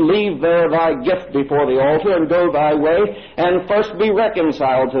against thee, leave there thy gift before the altar, and go thy way, and first be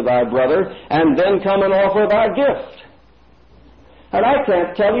reconciled to thy brother, and then come and offer thy gift. And I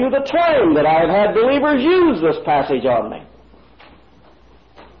can't tell you the time that I've had believers use this passage on me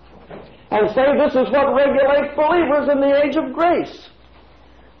and say this is what regulates believers in the age of grace.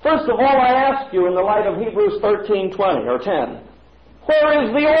 First of all, I ask you in the light of Hebrews 13:20 or 10, where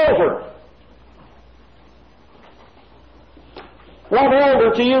is the altar? What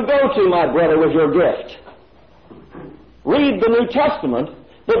altar do you go to, my brother, with your gift? Read the New Testament,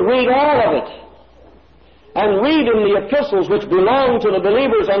 but read all of it. And read in the epistles which belong to the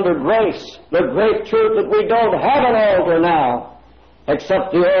believers under grace the great truth that we don't have an altar now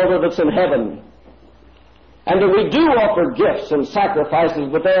except the altar that's in heaven. And that we do offer gifts and sacrifices,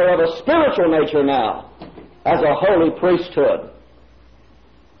 but they are of a spiritual nature now, as a holy priesthood.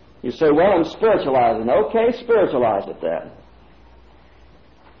 You say, well, I'm spiritualizing. Okay, spiritualize it then.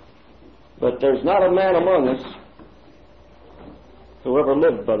 But there's not a man among us who ever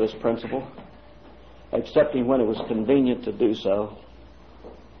lived by this principle, excepting when it was convenient to do so.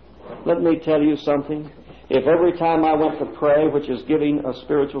 Let me tell you something. If every time I went to pray, which is giving a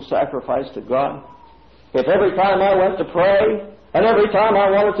spiritual sacrifice to God, if every time I went to pray, and every time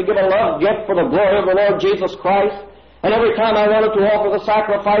I wanted to give a love gift for the glory of the Lord Jesus Christ, and every time I wanted to offer the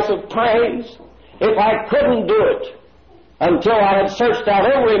sacrifice of praise, if I couldn't do it until I had searched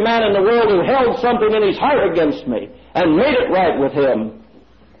out every man in the world who held something in his heart against me and made it right with him,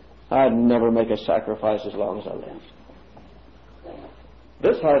 I'd never make a sacrifice as long as I lived.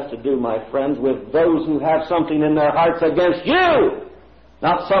 This has to do, my friends, with those who have something in their hearts against you,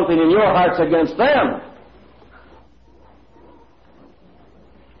 not something in your hearts against them.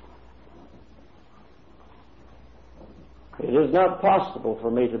 It is not possible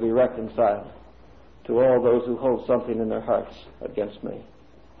for me to be reconciled to all those who hold something in their hearts against me.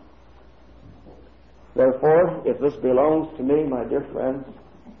 Therefore, if this belongs to me, my dear friends,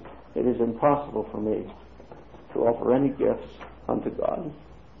 it is impossible for me to offer any gifts unto God.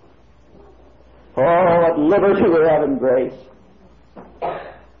 Oh, what liberty we have in grace.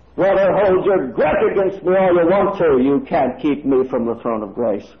 Brother, hold your grudge against me all you want to. You can't keep me from the throne of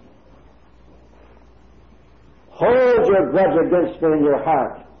grace. Hold your grudge against me in your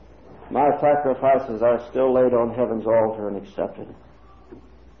heart. My sacrifices are still laid on heaven's altar and accepted.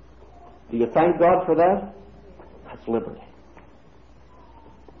 Do you thank God for that? That's liberty.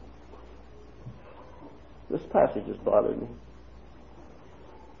 This passage has bothered me.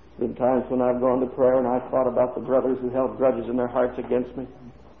 There's been times when I've gone to prayer and I've thought about the brothers who held grudges in their hearts against me.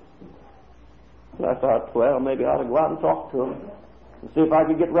 And I thought, well, maybe I ought to go out and talk to them and see if I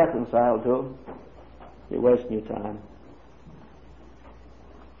could get reconciled to them. You're wasting your time.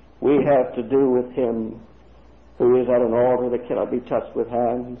 We have to do with him who is at an altar that cannot be touched with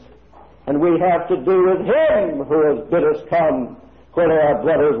hands. And we have to do with him who has bid us come, whether our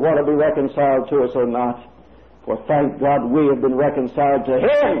brothers want to be reconciled to us or not. For thank God we have been reconciled to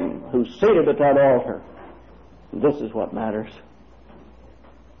him who's seated at that altar. And this is what matters.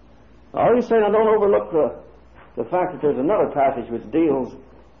 Are you saying I don't overlook the fact that there's another passage which deals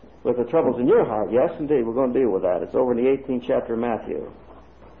with the troubles in your heart? Yes, indeed, we're going to deal with that. It's over in the 18th chapter of Matthew.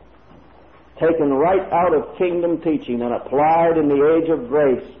 Taken right out of kingdom teaching and applied in the age of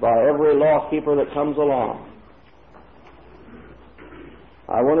grace by every lawkeeper that comes along.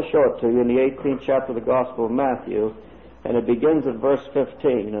 I want to show it to you in the 18th chapter of the Gospel of Matthew, and it begins at verse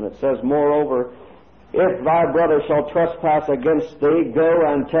 15, and it says, Moreover, if thy brother shall trespass against thee, go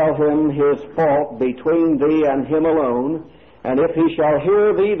and tell him his fault between thee and him alone, and if he shall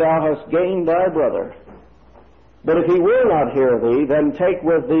hear thee, thou hast gained thy brother. But if he will not hear thee, then take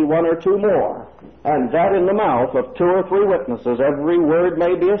with thee one or two more, and that in the mouth of two or three witnesses every word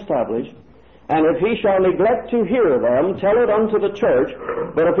may be established. And if he shall neglect to hear them, tell it unto the church.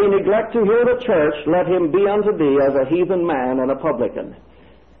 But if he neglect to hear the church, let him be unto thee as a heathen man and a publican.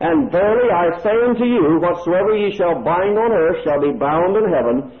 And verily I say unto you, whatsoever ye shall bind on earth shall be bound in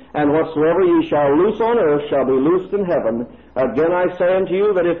heaven, and whatsoever ye shall loose on earth shall be loosed in heaven. Again I say unto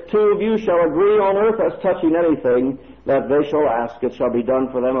you, that if two of you shall agree on earth as touching anything that they shall ask, it shall be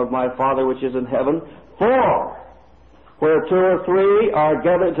done for them of my Father which is in heaven. For where two or three are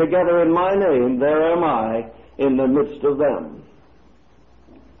gathered together in my name, there am I in the midst of them.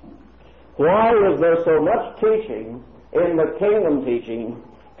 Why is there so much teaching in the kingdom teaching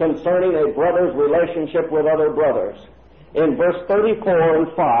concerning a brother's relationship with other brothers? In verse 34 and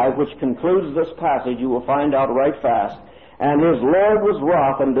 5, which concludes this passage, you will find out right fast. And his Lord was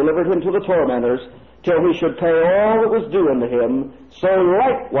wroth and delivered him to the tormentors, till he should pay all that was due unto him. So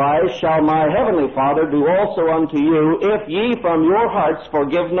likewise shall my heavenly Father do also unto you, if ye from your hearts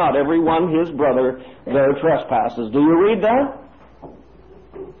forgive not every one his brother their trespasses. Do you read that?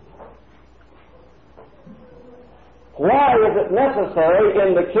 Why is it necessary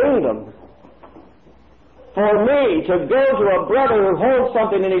in the kingdom for me to go to a brother who holds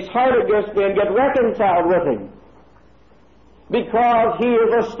something in his heart against me and get reconciled with him? Because he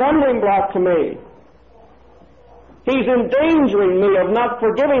is a stumbling block to me. He's endangering me of not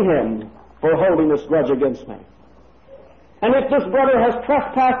forgiving him for holding this grudge against me. And if this brother has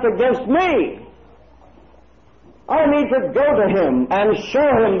trespassed against me, I need to go to him and show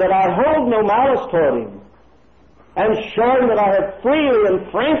him that I hold no malice toward him, and show him that I have freely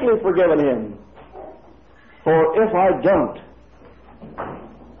and frankly forgiven him. For if I don't,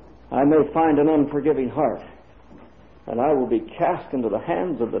 I may find an unforgiving heart, and I will be cast into the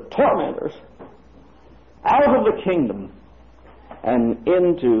hands of the tormentors, out of the kingdom, and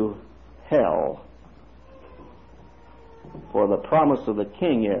into hell. For the promise of the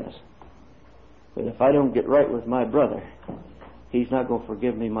king is that if I don't get right with my brother, he's not going to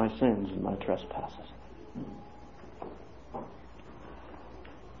forgive me my sins and my trespasses.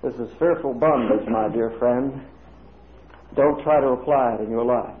 This is fearful bondage, my dear friend. Don't try to apply it in your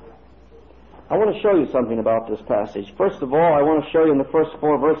life. I want to show you something about this passage. First of all, I want to show you in the first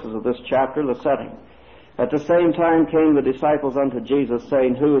 4 verses of this chapter the setting. At the same time came the disciples unto Jesus,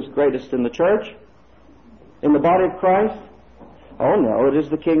 saying, Who is greatest in the church? In the body of Christ? Oh no, it is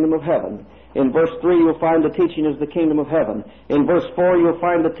the kingdom of heaven. In verse 3 you'll find the teaching is the kingdom of heaven. In verse 4 you'll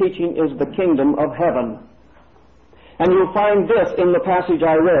find the teaching is the kingdom of heaven. And you'll find this in the passage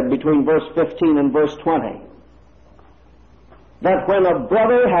I read between verse 15 and verse 20. That when a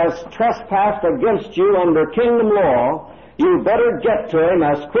brother has trespassed against you under kingdom law, you better get to him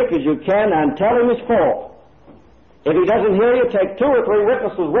as quick as you can and tell him his fault. If he doesn't hear you, take 2 or 3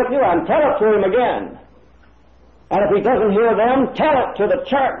 witnesses with you and tell it to him again. And if he doesn't hear them, tell it to the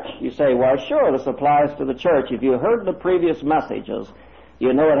church. You say, why, sure, this applies to the church. If you heard the previous messages,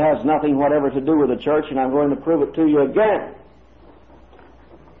 you know it has nothing whatever to do with the church, and I'm going to prove it to you again.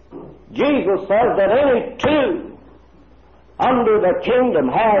 Jesus says that any two under the kingdom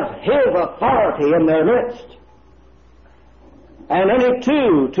has his authority in their midst. And any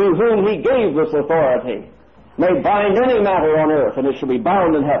two to whom he gave this authority may bind any matter on earth, and it shall be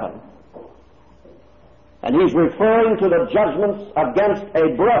bound in heaven. And he's referring to the judgments against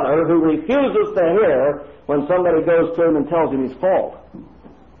a brother who refuses to hear when somebody goes to him and tells him his fault.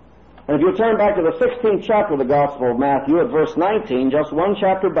 And if you turn back to the 16th chapter of the Gospel of Matthew at verse 19, just one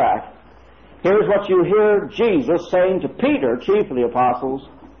chapter back, here's what you hear Jesus saying to Peter, chief of the apostles,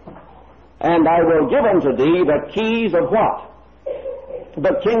 "And I will give unto thee the keys of" what?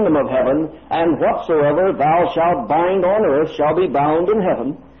 "The kingdom of heaven, and whatsoever thou shalt bind on earth shall be bound in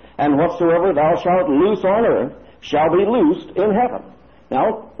heaven, and whatsoever thou shalt loose on earth shall be loosed in heaven."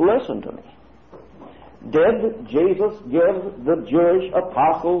 Now, listen to me. Did Jesus give the Jewish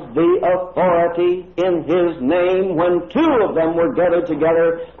apostles the authority in his name when two of them were gathered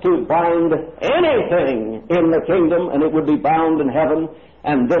together to bind anything in the kingdom, and it would be bound in heaven?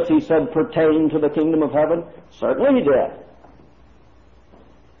 And this, he said, pertained to the kingdom of heaven? Certainly he did.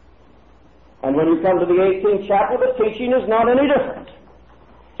 And when you come to the 18th chapter, the teaching is not any different.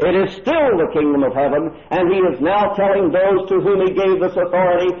 It is still the kingdom of heaven, and he is now telling those to whom he gave this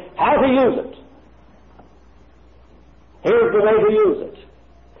authority how to use it. Here's the way to use it.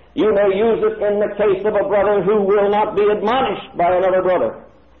 You may use it in the case of a brother who will not be admonished by another brother,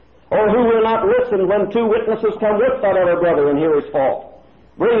 or who will not listen when two witnesses come with that other brother and hear his fault.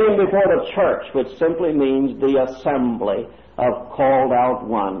 Bring him before the church, which simply means the assembly of called out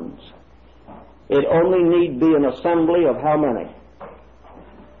ones. It only need be an assembly of how many?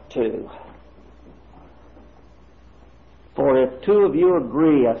 Two. For if two of you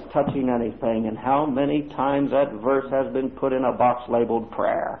agree as touching anything, and how many times that verse has been put in a box labeled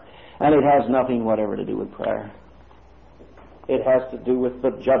prayer, and it has nothing whatever to do with prayer. It has to do with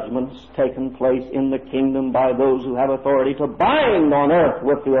the judgments taken place in the kingdom by those who have authority to bind on earth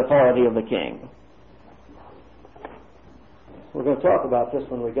with the authority of the king. We're going to talk about this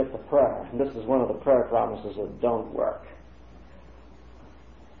when we get to prayer, and this is one of the prayer promises that don't work.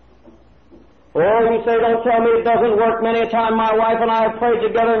 Or you say, don't tell me it doesn't work. Many a time my wife and I have prayed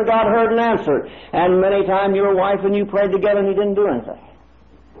together and God heard and answered. And many a time your wife and you prayed together and he didn't do anything.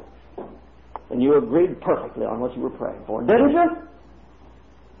 And you agreed perfectly on what you were praying for, didn't you?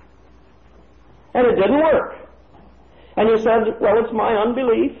 And it didn't work. And you said, well, it's my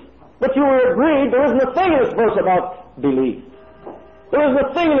unbelief. But you were agreed. There isn't a thing in this verse about belief. There isn't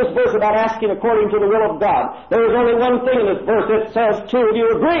a thing in this verse about asking according to the will of God. There is only one thing in this verse. It says, two of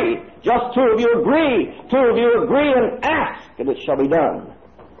you agree. Just two of you agree. Two of you agree and ask, and it shall be done.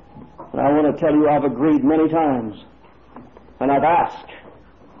 And I want to tell you, I've agreed many times. And I've asked.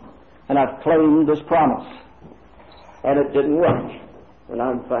 And I've claimed this promise. And it didn't work. And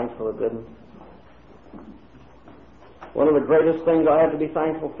I'm thankful it didn't. One of the greatest things I have to be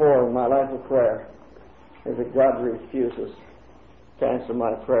thankful for in my life of prayer is that God refuses to answer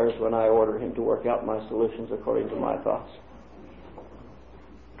my prayers when I order him to work out my solutions according to my thoughts.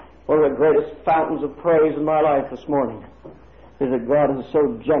 One of the greatest fountains of praise in my life this morning is that God has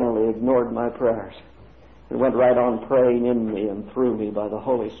so generally ignored my prayers and went right on praying in me and through me by the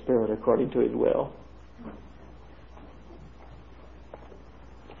Holy Spirit according to his will.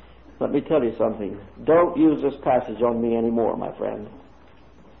 Let me tell you something. Don't use this passage on me anymore, my friend.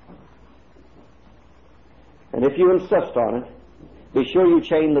 And if you insist on it, be sure you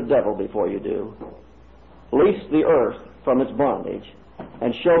chain the devil before you do. Loose the earth from its bondage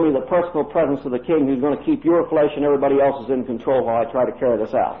and show me the personal presence of the king who's going to keep your flesh and everybody else's in control while I try to carry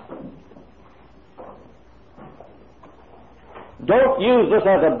this out. Don't use this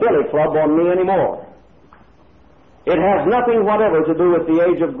as a billy club on me anymore. It has nothing whatever to do with the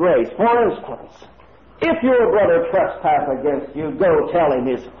age of grace. For instance, if your brother trespass against you, go tell him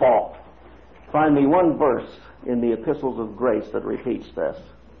his fault. Find me one verse in the epistles of grace that repeats this,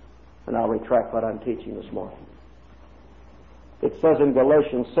 and I'll retract what I'm teaching this morning. It says in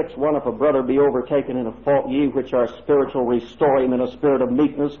Galatians 6:1, if a brother be overtaken in a fault, ye which are spiritual, restore him in a spirit of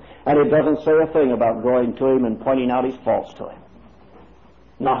meekness. And it doesn't say a thing about going to him and pointing out his faults to him.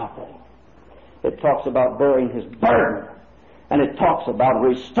 Not a thing. It talks about bearing his burden, and it talks about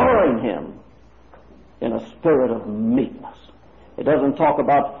restoring him in a spirit of meekness. It doesn't talk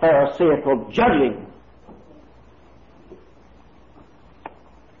about pharisaical judging.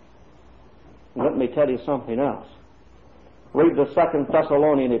 Let me tell you something else. Read the 2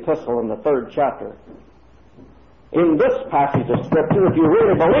 Thessalonian epistle in the 3rd chapter. in this passage of Scripture, if you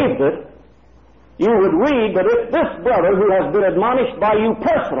really believed it, you would read that if this brother who has been admonished by you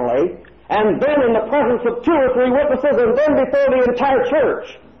personally, and then in the presence of 2 or 3 witnesses, and then before the entire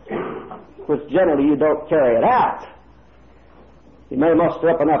church, which generally you don't carry it out, you may muster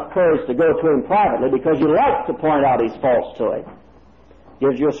up enough courage to go to him privately because you like to point out his faults to him.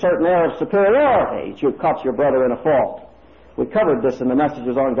 Gives you a certain air of superiority. You've caught your brother in a fault. We covered this in the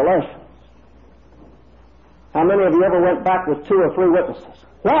messages on Galatians. How many of you ever went back with 2 or 3 witnesses?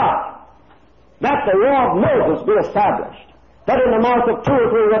 Why? That the law of Moses be established. That in the mouth of 2 or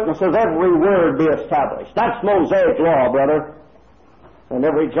 3 witnesses every word be established. That's Mosaic law, brother. And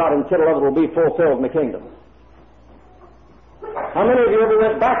every jot and tittle of it will be fulfilled in the kingdom. How many of you ever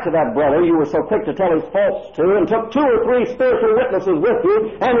went back to that brother you were so quick to tell his faults to and took 2 or 3 spiritual witnesses with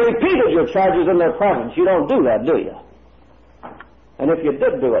you and repeated your charges in their presence? You don't do that, do you? And if you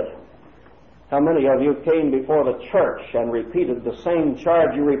did do it, how many of you came before the church and repeated the same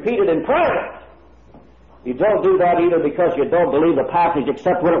charge you repeated in private? You don't do that either because you don't believe the passage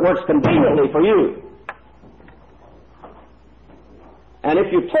except when it works conveniently for you. And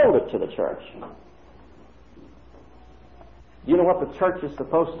if you told it to the church, you know what the church is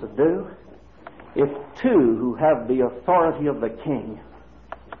supposed to do? If 2 who have the authority of the king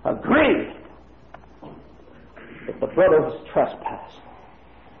agree that the brother has trespassed,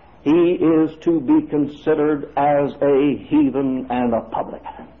 he is to be considered as a heathen and a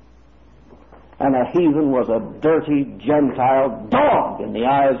publican. And a heathen was a dirty Gentile dog in the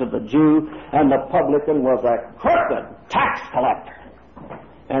eyes of the Jew, and the publican was a crooked tax collector.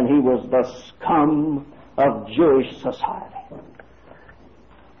 And he was the scum of Jewish society.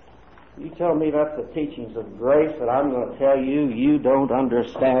 You tell me that's the teachings of grace, and I'm going to tell you, you don't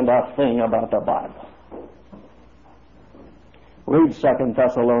understand a thing about the Bible. Read 2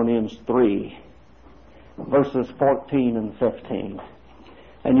 Thessalonians 3, verses 14 and 15.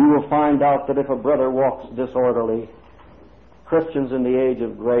 And you will find out that if a brother walks disorderly, Christians in the age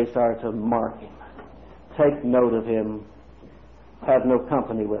of grace are to mark him, take note of him, have no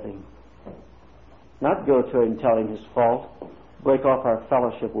company with him. Not go to him, tell him his fault, break off our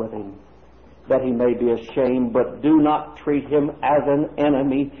fellowship with him, that he may be ashamed, but do not treat him as an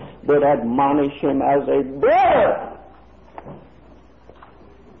enemy, but admonish him as a brother.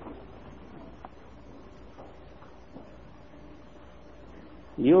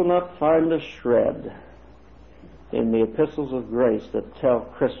 You'll not find a shred in the epistles of grace that tell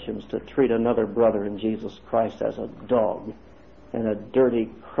Christians to treat another brother in Jesus Christ as a dog and a dirty,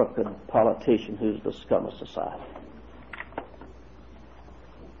 crooked politician who's the scum of society.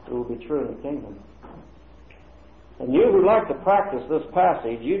 It will be true in the kingdom. And you who like to practice this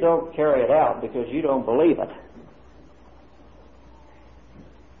passage, you don't carry it out because you don't believe it.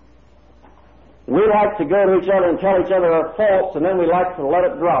 We like to go to each other and tell each other our faults, and then we like to let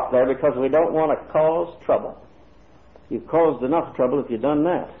it drop there because we don't want to cause trouble. You've caused enough trouble if you've done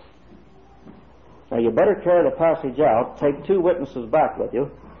that. Now you better carry the passage out, take 2 witnesses back with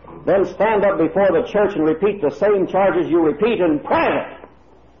you, then stand up before the church and repeat the same charges you repeat in private.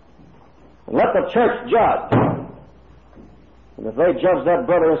 And let the church judge. And if they judge that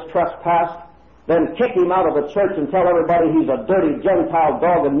brother as trespassed, then kick him out of the church and tell everybody he's a dirty Gentile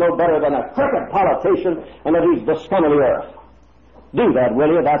dog and no better than a crooked politician and that he's the scum of the earth. Do that,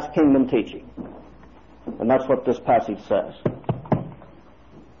 will you? That's kingdom teaching. And that's what this passage says.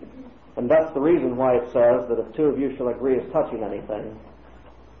 And that's the reason why it says that if 2 of you shall agree as touching anything,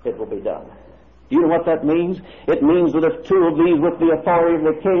 it will be done. You know what that means? It means that if 2 of these with the authority of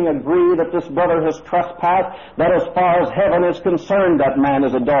the king agree that this brother has trespassed, that as far as heaven is concerned, that man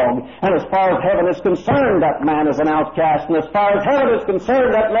is a dog. And as far as heaven is concerned, that man is an outcast. And as far as heaven is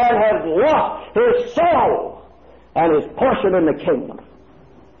concerned, that man has lost his soul and his portion in the kingdom.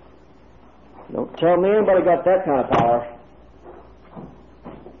 Don't tell me anybody got that kind of power.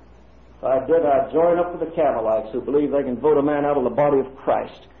 If I did, I'd join up with the Carmelites who believe they can vote a man out of the body of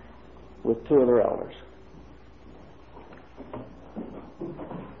Christ with 2 of their elders.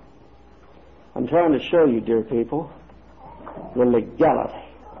 I'm trying to show you, dear people, the legality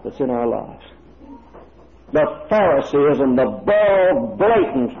that's in our lives. The Phariseeism, the bold,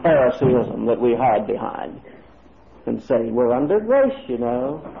 blatant Phariseeism that we hide behind and say, we're under grace, you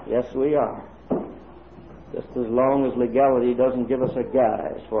know. Yes, we are. Just as long as legality doesn't give us a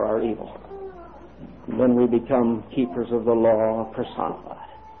guise for our evil. And then we become keepers of the law personified.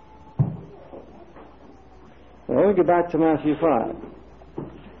 Well, we get back to Matthew 5.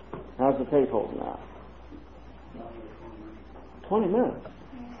 How's the tape holding now? 20 minutes.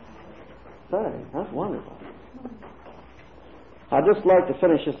 Say, that's wonderful. I'd just like to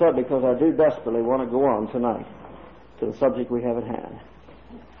finish this up because I do desperately want to go on tonight. to the subject we have at hand.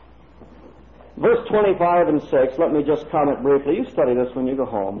 Verse 25 and 6, let me just comment briefly. You study this when you go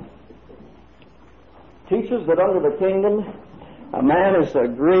home. Teaches that under the kingdom, a man is to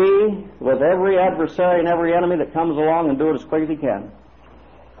agree with every adversary and every enemy that comes along and do it as quick as he can.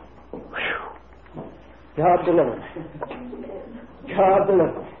 Whew. God deliver me. God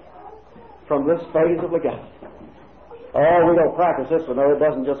deliver me from this phase of legality. Oh, we don't practice this one. No, it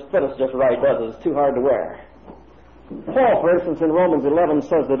doesn't just fit us just right, does it? It's too hard to wear. Paul, for instance, in Romans 11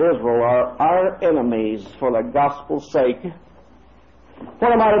 says that Israel are our enemies for the gospel's sake.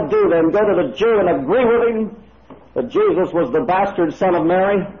 What am I to do then? Go to the Jew and agree with him that Jesus was the bastard son of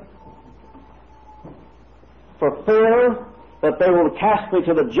Mary? For fear that they will cast me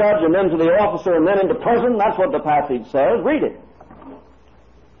to the judge and then to the officer and then into prison? That's what the passage says. Read it.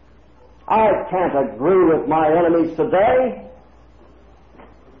 I can't agree with my enemies today.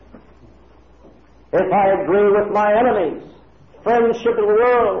 If I agree with my enemies, friendship in the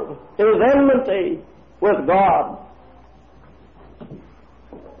world is enmity with God.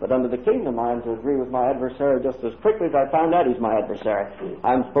 But under the kingdom, I am to agree with my adversary just as quickly as I find out he's my adversary.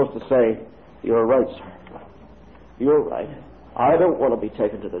 I'm supposed to say, "You're right, sir. You're right. I don't want to be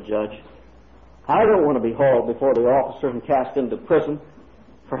taken to the judge. I don't want to be hauled before the officer and cast into prison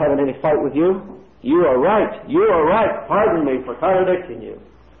for having any fight with you. You are right. You are right. Pardon me for contradicting you.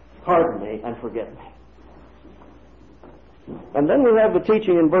 Pardon me and forgive me." And then we have the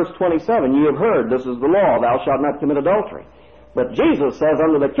teaching in verse 27. "Ye have heard, this is the law, thou shalt not commit adultery." But Jesus says,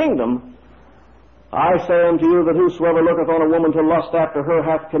 under the kingdom, "I say unto you that whosoever looketh on a woman to lust after her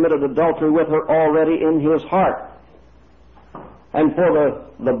hath committed adultery with her already in his heart." And for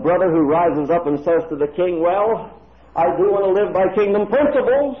the brother who rises up and says to the king, "Well, I do want to live by kingdom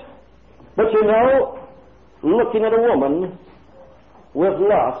principles, but you know, looking at a woman with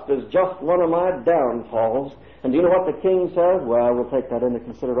lust is just one of my downfalls." And do you know what the king says? Well, we'll take that into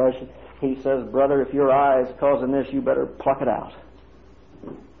consideration. He says, "Brother, if your eye is causing this, you better pluck it out."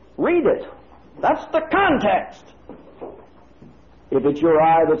 Read it. That's the context. If it's your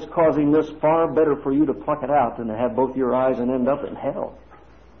eye that's causing this, far better for you to pluck it out than to have both your eyes and end up in hell.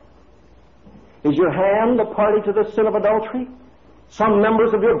 Is your hand a party to the sin of adultery? Some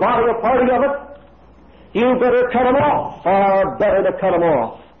members of your body a party of it? You better cut them off. Far better to cut them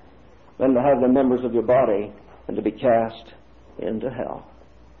off than to have the members of your body and to be cast into hell.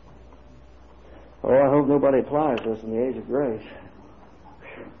 Oh, I hope nobody applies this in the age of grace.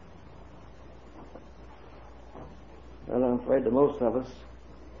 Well, I'm afraid that most of us,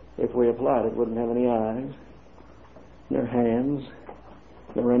 if we applied it, wouldn't have any eyes, nor hands,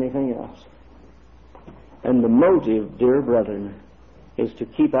 nor anything else. And the motive, dear brethren, is to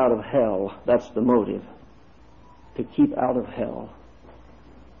keep out of hell. That's the motive. To keep out of hell.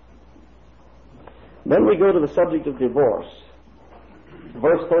 Then we go to the subject of divorce.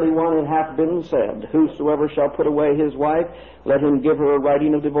 Verse 31, "It hath been said, Whosoever shall put away his wife, let him give her a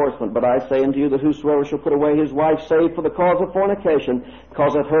writing of divorcement. But I say unto you that whosoever shall put away his wife, save for the cause of fornication,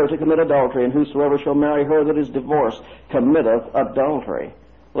 causeth her to commit adultery. And whosoever shall marry her that is divorced, committeth adultery."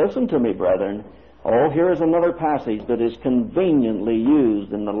 Listen to me, brethren. Oh, here is another passage that is conveniently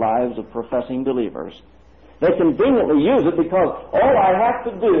used in the lives of professing believers. They conveniently use it because all I have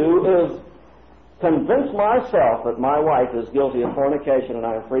to do is convince myself that my wife is guilty of fornication and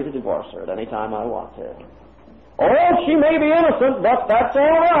I am free to divorce her at any time I want to. Oh, she may be innocent, but that's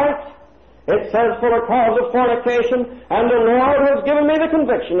all right. It says for the cause of fornication, and the Lord has given me the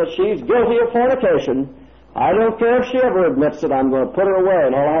conviction that she's guilty of fornication. I don't care if she ever admits it. I'm going to put her away,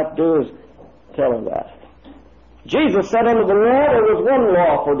 and all I have to do is tell her that. Jesus said under the law there was one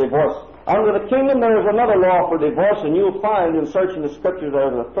law for divorce. Under the kingdom there is another law for divorce, and you'll find in searching the Scriptures there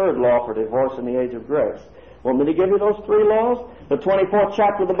is a third law for divorce in the age of grace. Want me to give you those three laws? The 24th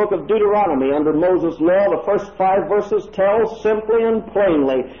chapter of the book of Deuteronomy, under Moses' law, the first 5 verses tell simply and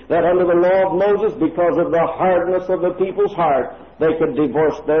plainly that under the law of Moses, because of the hardness of the people's heart, they could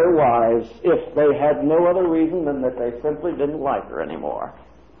divorce their wives if they had no other reason than that they simply didn't like her anymore.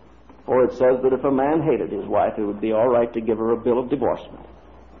 For it says that if a man hated his wife, it would be all right to give her a bill of divorcement.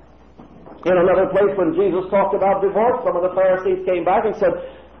 In another place, when Jesus talked about divorce, some of the Pharisees came back and said,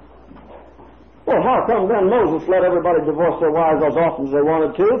 "Well, how come then Moses let everybody divorce their wives as often as they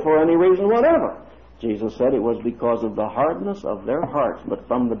wanted to, for any reason whatever?" Jesus said it was because of the hardness of their hearts. But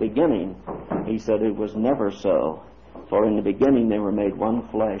from the beginning, he said it was never so. For in the beginning they were made one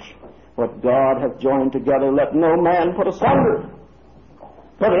flesh. What God hath joined together, let no man put asunder.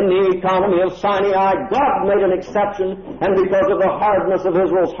 But in the economy of Sinai, God made an exception, and because of the hardness of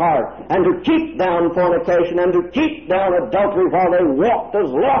Israel's heart, and to keep down fornication, and to keep down adultery while they walked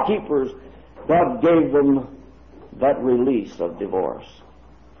as law keepers, God gave them that release of divorce.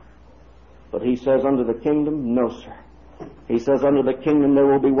 But he says under the kingdom, no, sir. He says under the kingdom there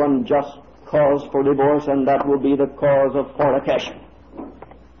will be one just cause for divorce, and that will be the cause of fornication.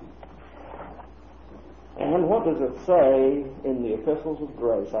 And what does it say in the epistles of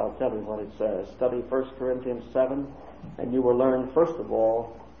grace? I'll tell you what it says. Study 1 Corinthians 7, and you will learn, first of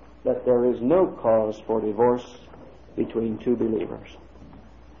all, that there is no cause for divorce between two believers.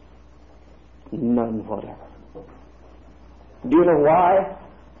 None whatever. Do you know why?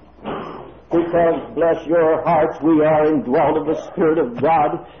 Because, bless your hearts, we are indwelt of the Spirit of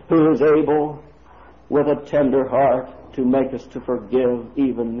God, who is able, with a tender heart, to make us to forgive,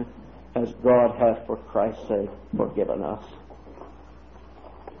 even as God hath for Christ's sake forgiven us.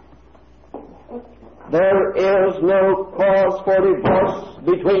 There is no cause for divorce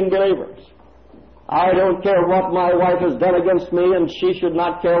between believers. I don't care what my wife has done against me, and she should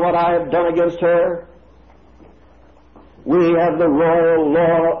not care what I have done against her. We have the royal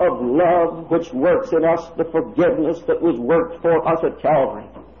law of love which works in us the forgiveness that was worked for us at Calvary.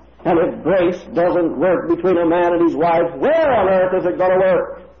 And if grace doesn't work between a man and his wife, where on earth is it going to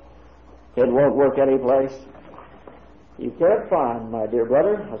work? It won't work any place. You can't find, my dear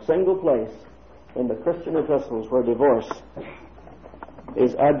brother, a single place in the Christian epistles where divorce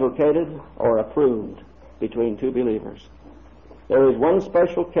is advocated or approved between two believers. There is one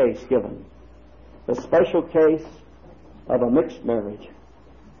special case given, the special case of a mixed marriage,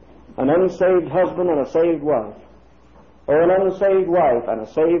 an unsaved husband and a saved wife, or an unsaved wife and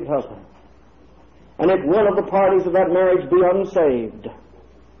a saved husband. And if one of the parties of that marriage be unsaved,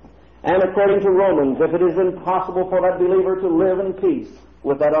 and according to Romans, if it is impossible for that believer to live in peace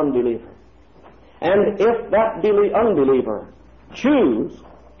with that unbeliever, and if that unbeliever choose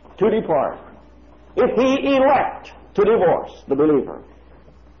to depart, if he elect to divorce the believer,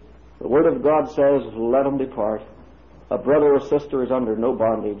 the Word of God says, let him depart. A brother or sister is under no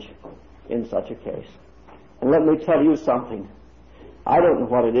bondage in such a case. And let me tell you something. I don't know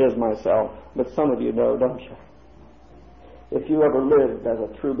what it is myself, but some of you know, don't you? If you ever lived as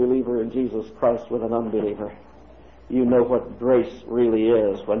a true believer in Jesus Christ with an unbeliever, you know what grace really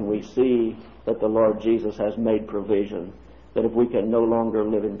is when we see that the Lord Jesus has made provision that if we can no longer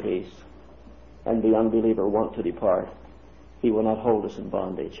live in peace and the unbeliever want to depart, he will not hold us in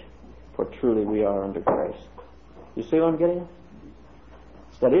bondage, for truly we are under grace. You see what I'm getting at?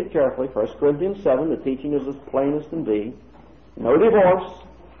 Study it carefully. 1 Corinthians 7, the teaching is as plain as can be. No divorce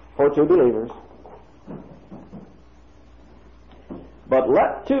for two believers. But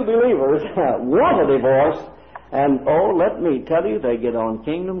let two believers want a divorce, and oh, let me tell you, they get on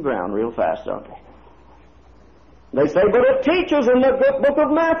kingdom ground real fast, don't they? They say, but it teaches in the book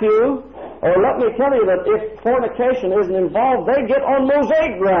of Matthew. Or let me tell you that if fornication isn't involved, they get on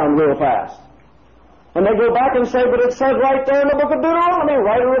Mosaic ground real fast. And they go back and say, but it says right there in the book of Deuteronomy,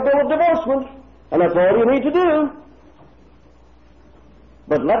 write her a bill of divorcement. And that's all you need to do.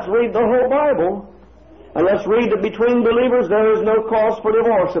 But let's read the whole Bible. And let's read that between believers there is no cause for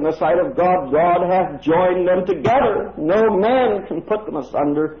divorce in the sight of God. God hath joined them together. No man can put them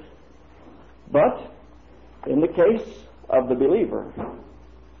asunder. But in the case of the believer,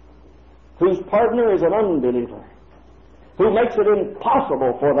 whose partner is an unbeliever, who makes it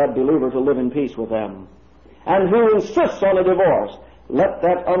impossible for that believer to live in peace with them, and who insists on a divorce, let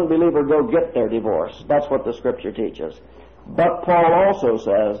that unbeliever go get their divorce. That's what the Scripture teaches. But Paul also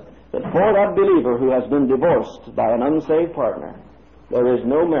says that for that believer who has been divorced by an unsaved partner, there is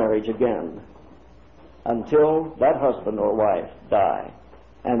no marriage again until that husband or wife die.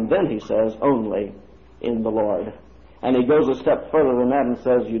 And then he says, only in the Lord. And he goes a step further than that and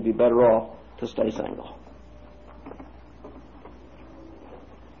says, you'd be better off to stay single.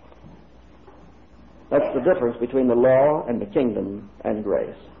 That's the difference between the law and the kingdom and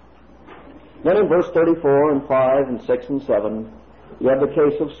grace. Then in verse 34 and 5 and 6 and 7, you have the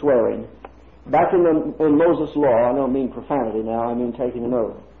case of swearing. Back in Moses' law, I don't mean profanity now, I mean taking an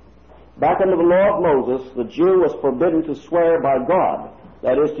oath. Back under the law of Moses, the Jew was forbidden to swear by God,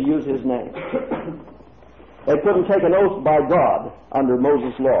 that is, to use his name. They couldn't take an oath by God under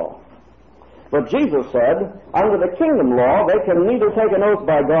Moses' law. But Jesus said, under the kingdom law, they can neither take an oath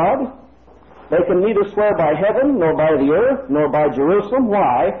by God, they can neither swear by heaven, nor by the earth, nor by Jerusalem.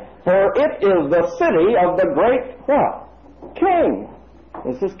 Why? For it is the city of the great what? King.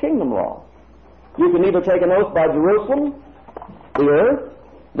 This is kingdom law. You can neither take an oath by Jerusalem, the earth,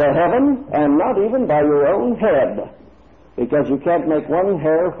 the heaven, and not even by your own head, because you can't make one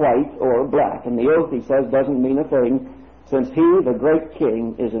hair white or black. And the oath, he says, doesn't mean a thing, since he, the great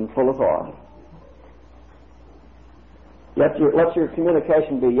king, is in full authority. Let your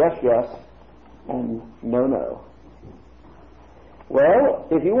communication be yes, yes, and no, no. Well,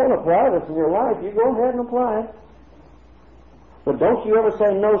 if you want to apply this in your life, you go ahead and apply it. But don't you ever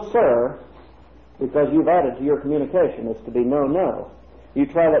say no, sir, because you've added to your communication. It's to be no, no. You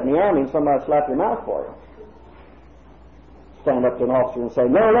try that in the Army and somebody slap your mouth for you. Stand up to an officer and say,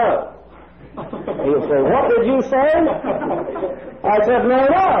 no, no. He'll say, what did you say? I said, no,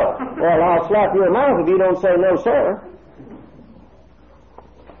 no. Well, I'll slap your mouth if you don't say no, sir.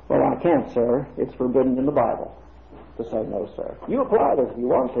 Well, I can't, sir. It's forbidden in the Bible to say no, sir. You apply this if you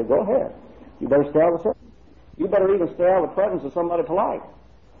want to. Go ahead. You better stay out of the You better even stay out of the presence of somebody polite.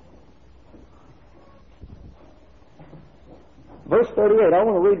 Verse 38, I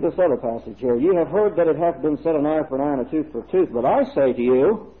want to read this other passage here. You have heard that it hath been said, an eye for an eye and a tooth for a tooth. But I say to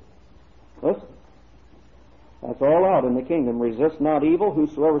you, listen, that's all out in the kingdom. Resist not evil.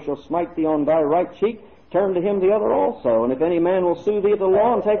 Whosoever shall smite thee on thy right cheek, turn to him the other also. And if any man will sue thee at the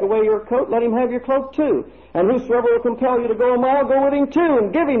law and take away your coat, let him have your cloak too. And whosoever will compel you to go a mile, go with him too.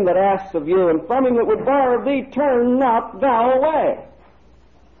 And give him that asks of you, and from him that would borrow of thee, turn not thou away.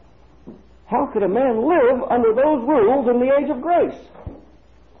 How could a man live under those rules in the age of grace?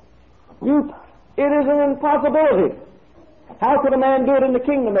 It is an impossibility. How could a man do it in the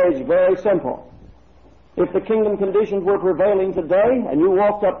kingdom age? Very simple. If the kingdom conditions were prevailing today, and you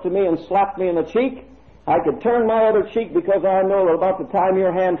walked up to me and slapped me in the cheek, I could turn my other cheek, because I know that about the time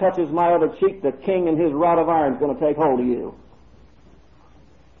your hand touches my other cheek, the king and his rod of iron is going to take hold of you.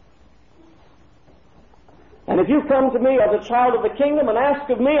 And if you come to me as a child of the kingdom and ask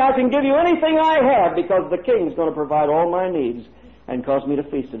of me, I can give you anything I have, because the king is going to provide all my needs and cause me to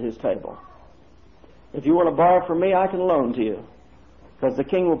feast at his table. If you want to borrow from me, I can loan to you, because the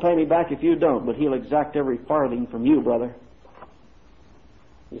king will pay me back if you don't, but he'll exact every farthing from you, brother.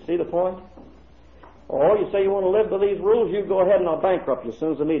 You see the point? Or you say you want to live by these rules, you go ahead and I'll bankrupt you as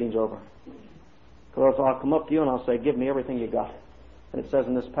soon as the meeting's over. Because I'll come up to you and I'll say, give me everything you got. And it says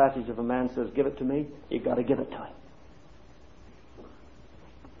in this passage, if a man says, give it to me, you've got to give it to him.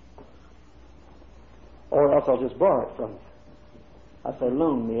 Or else I'll just borrow it from you. I say,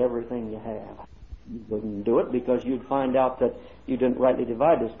 loan me everything you have. You wouldn't do it, because you'd find out that you didn't rightly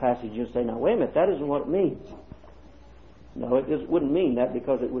divide this passage. You'd say, now wait a minute, that isn't what it means. No, it just wouldn't mean that,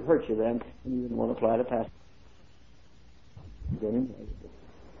 because it would hurt you then, and you wouldn't want to apply the passage.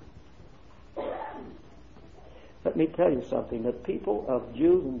 Let me tell you something, that people of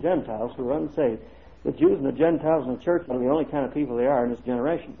Jews and Gentiles who are unsaved, the Jews and the Gentiles in the church are the only kind of people they are in this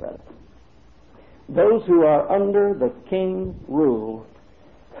generation, brother. Those who are under the king's rule,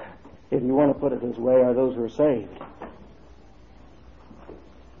 if you want to put it this way, are those who are saved.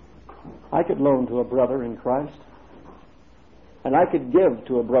 I could loan to a brother in Christ, and I could give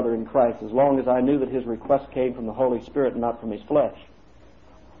to a brother in Christ as long as I knew that his request came from the Holy Spirit and not from his flesh.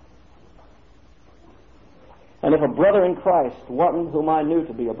 And if a brother in Christ, one whom I knew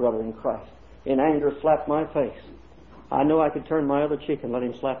to be a brother in Christ, in anger slapped my face, I know I could turn my other cheek and let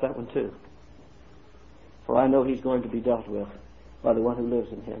him slap that one too. For I know he's going to be dealt with by the one who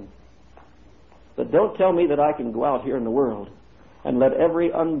lives in him. But don't tell me that I can go out here in the world and let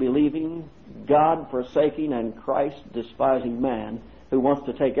every unbelieving, God-forsaking, and Christ-despising man who wants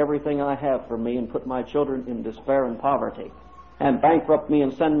to take everything I have from me and put my children in despair and poverty and bankrupt me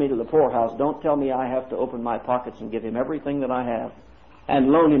and send me to the poorhouse. Don't tell me I have to open my pockets and give him everything that I have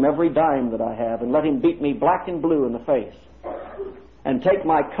and loan him every dime that I have and let him beat me black and blue in the face and take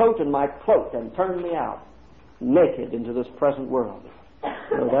my coat and my cloak and turn me out naked into this present world.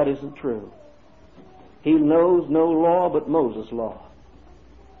 No, that isn't true. He knows no law but Moses' law.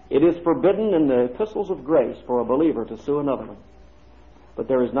 It is forbidden in the epistles of grace for a believer to sue another one. But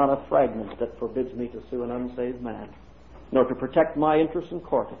there is not a fragment that forbids me to sue an unsaved man, nor to protect my interests in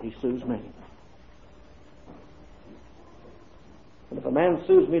court if he sues me. And if a man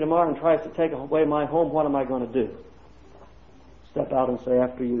sues me tomorrow and tries to take away my home, what am I going to do? Step out and say,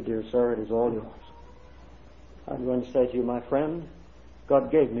 after you, dear sir, it is all yours. I'm going to say to you, my friend,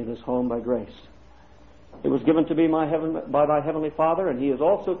 God gave me this home by grace. It was given to me by my Heavenly Father, and He has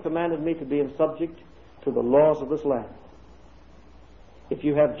also commanded me to be subject to the laws of this land. If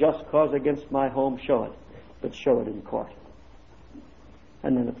you have just cause against my home, show it, but show it in court.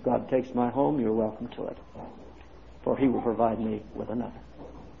 And then if God takes my home, you're welcome to it, for He will provide me with another.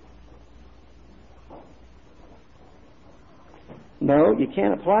 No, you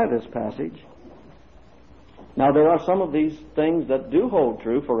can't apply this passage. Now, there are some of these things that do hold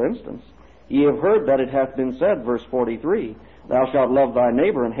true. For instance, ye have heard that it hath been said, verse 43, Thou shalt love thy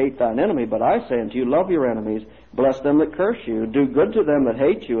neighbor and hate thine enemy. But I say unto you, love your enemies, bless them that curse you, do good to them that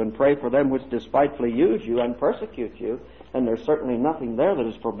hate you, and pray for them which despitefully use you and persecute you. And there's certainly nothing there that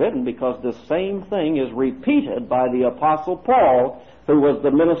is forbidden, because this same thing is repeated by the Apostle Paul, who was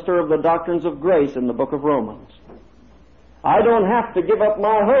the minister of the doctrines of grace in the book of Romans. I don't have to give up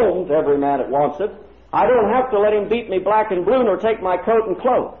my home to every man that wants it. I don't have to let him beat me black and blue nor take my coat and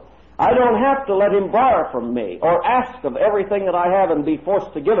cloak. I don't have to let him borrow from me or ask of everything that I have and be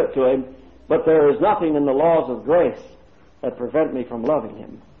forced to give it to him. But there is nothing in the laws of grace that prevent me from loving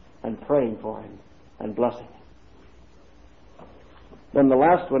him and praying for him and blessing him. Then the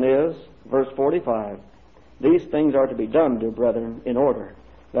last one is, verse 45, these things are to be done, dear brethren, in order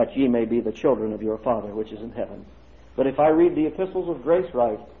that ye may be the children of your Father which is in heaven. But if I read the epistles of grace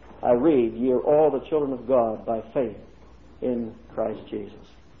right, I read, ye are all the children of God by faith in Christ Jesus.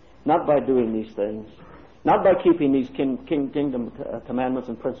 Not by doing these things, not by keeping these kingdom commandments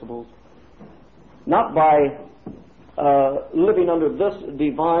and principles, not by living under this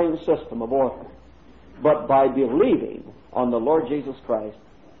divine system of order, but by believing on the Lord Jesus Christ,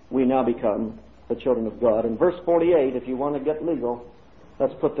 we now become the children of God. In verse 48, if you want to get legal,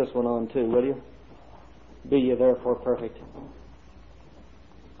 let's put this one on too, will you? Be ye therefore perfect.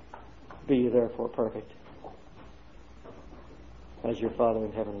 Be ye therefore perfect, as your Father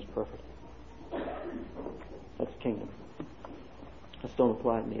in heaven is perfect. That's kingdom. Let's don't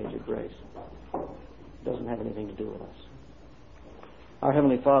apply it in the age of grace. It doesn't have anything to do with us. Our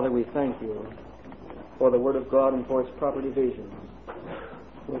Heavenly Father, we thank you for the Word of God and for its proper divisions.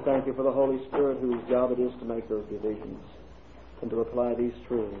 We thank you for the Holy Spirit, whose job it is to make those divisions and to apply these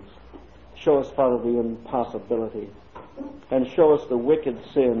truths. Show us, Father, the impossibility, and show us the wicked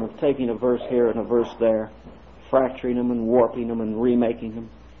sin of taking a verse here and a verse there, fracturing them and warping them and remaking them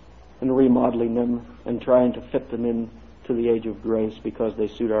and remodeling them and trying to fit them in to the age of grace because they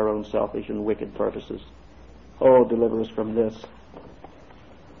suit our own selfish and wicked purposes. Oh, deliver us from this.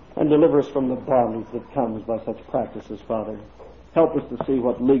 And deliver us from the bondage that comes by such practices, Father. Help us to see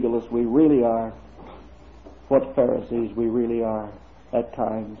what legalists we really are, what Pharisees we really are at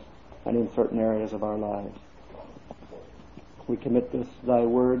times and in certain areas of our lives. We commit this, thy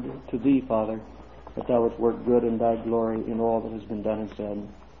word, to thee, Father, that thou wouldst work good in thy glory in all that has been done and said.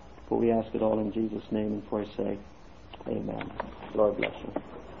 For we ask it all in Jesus' name and for his sake. Amen. Lord bless you.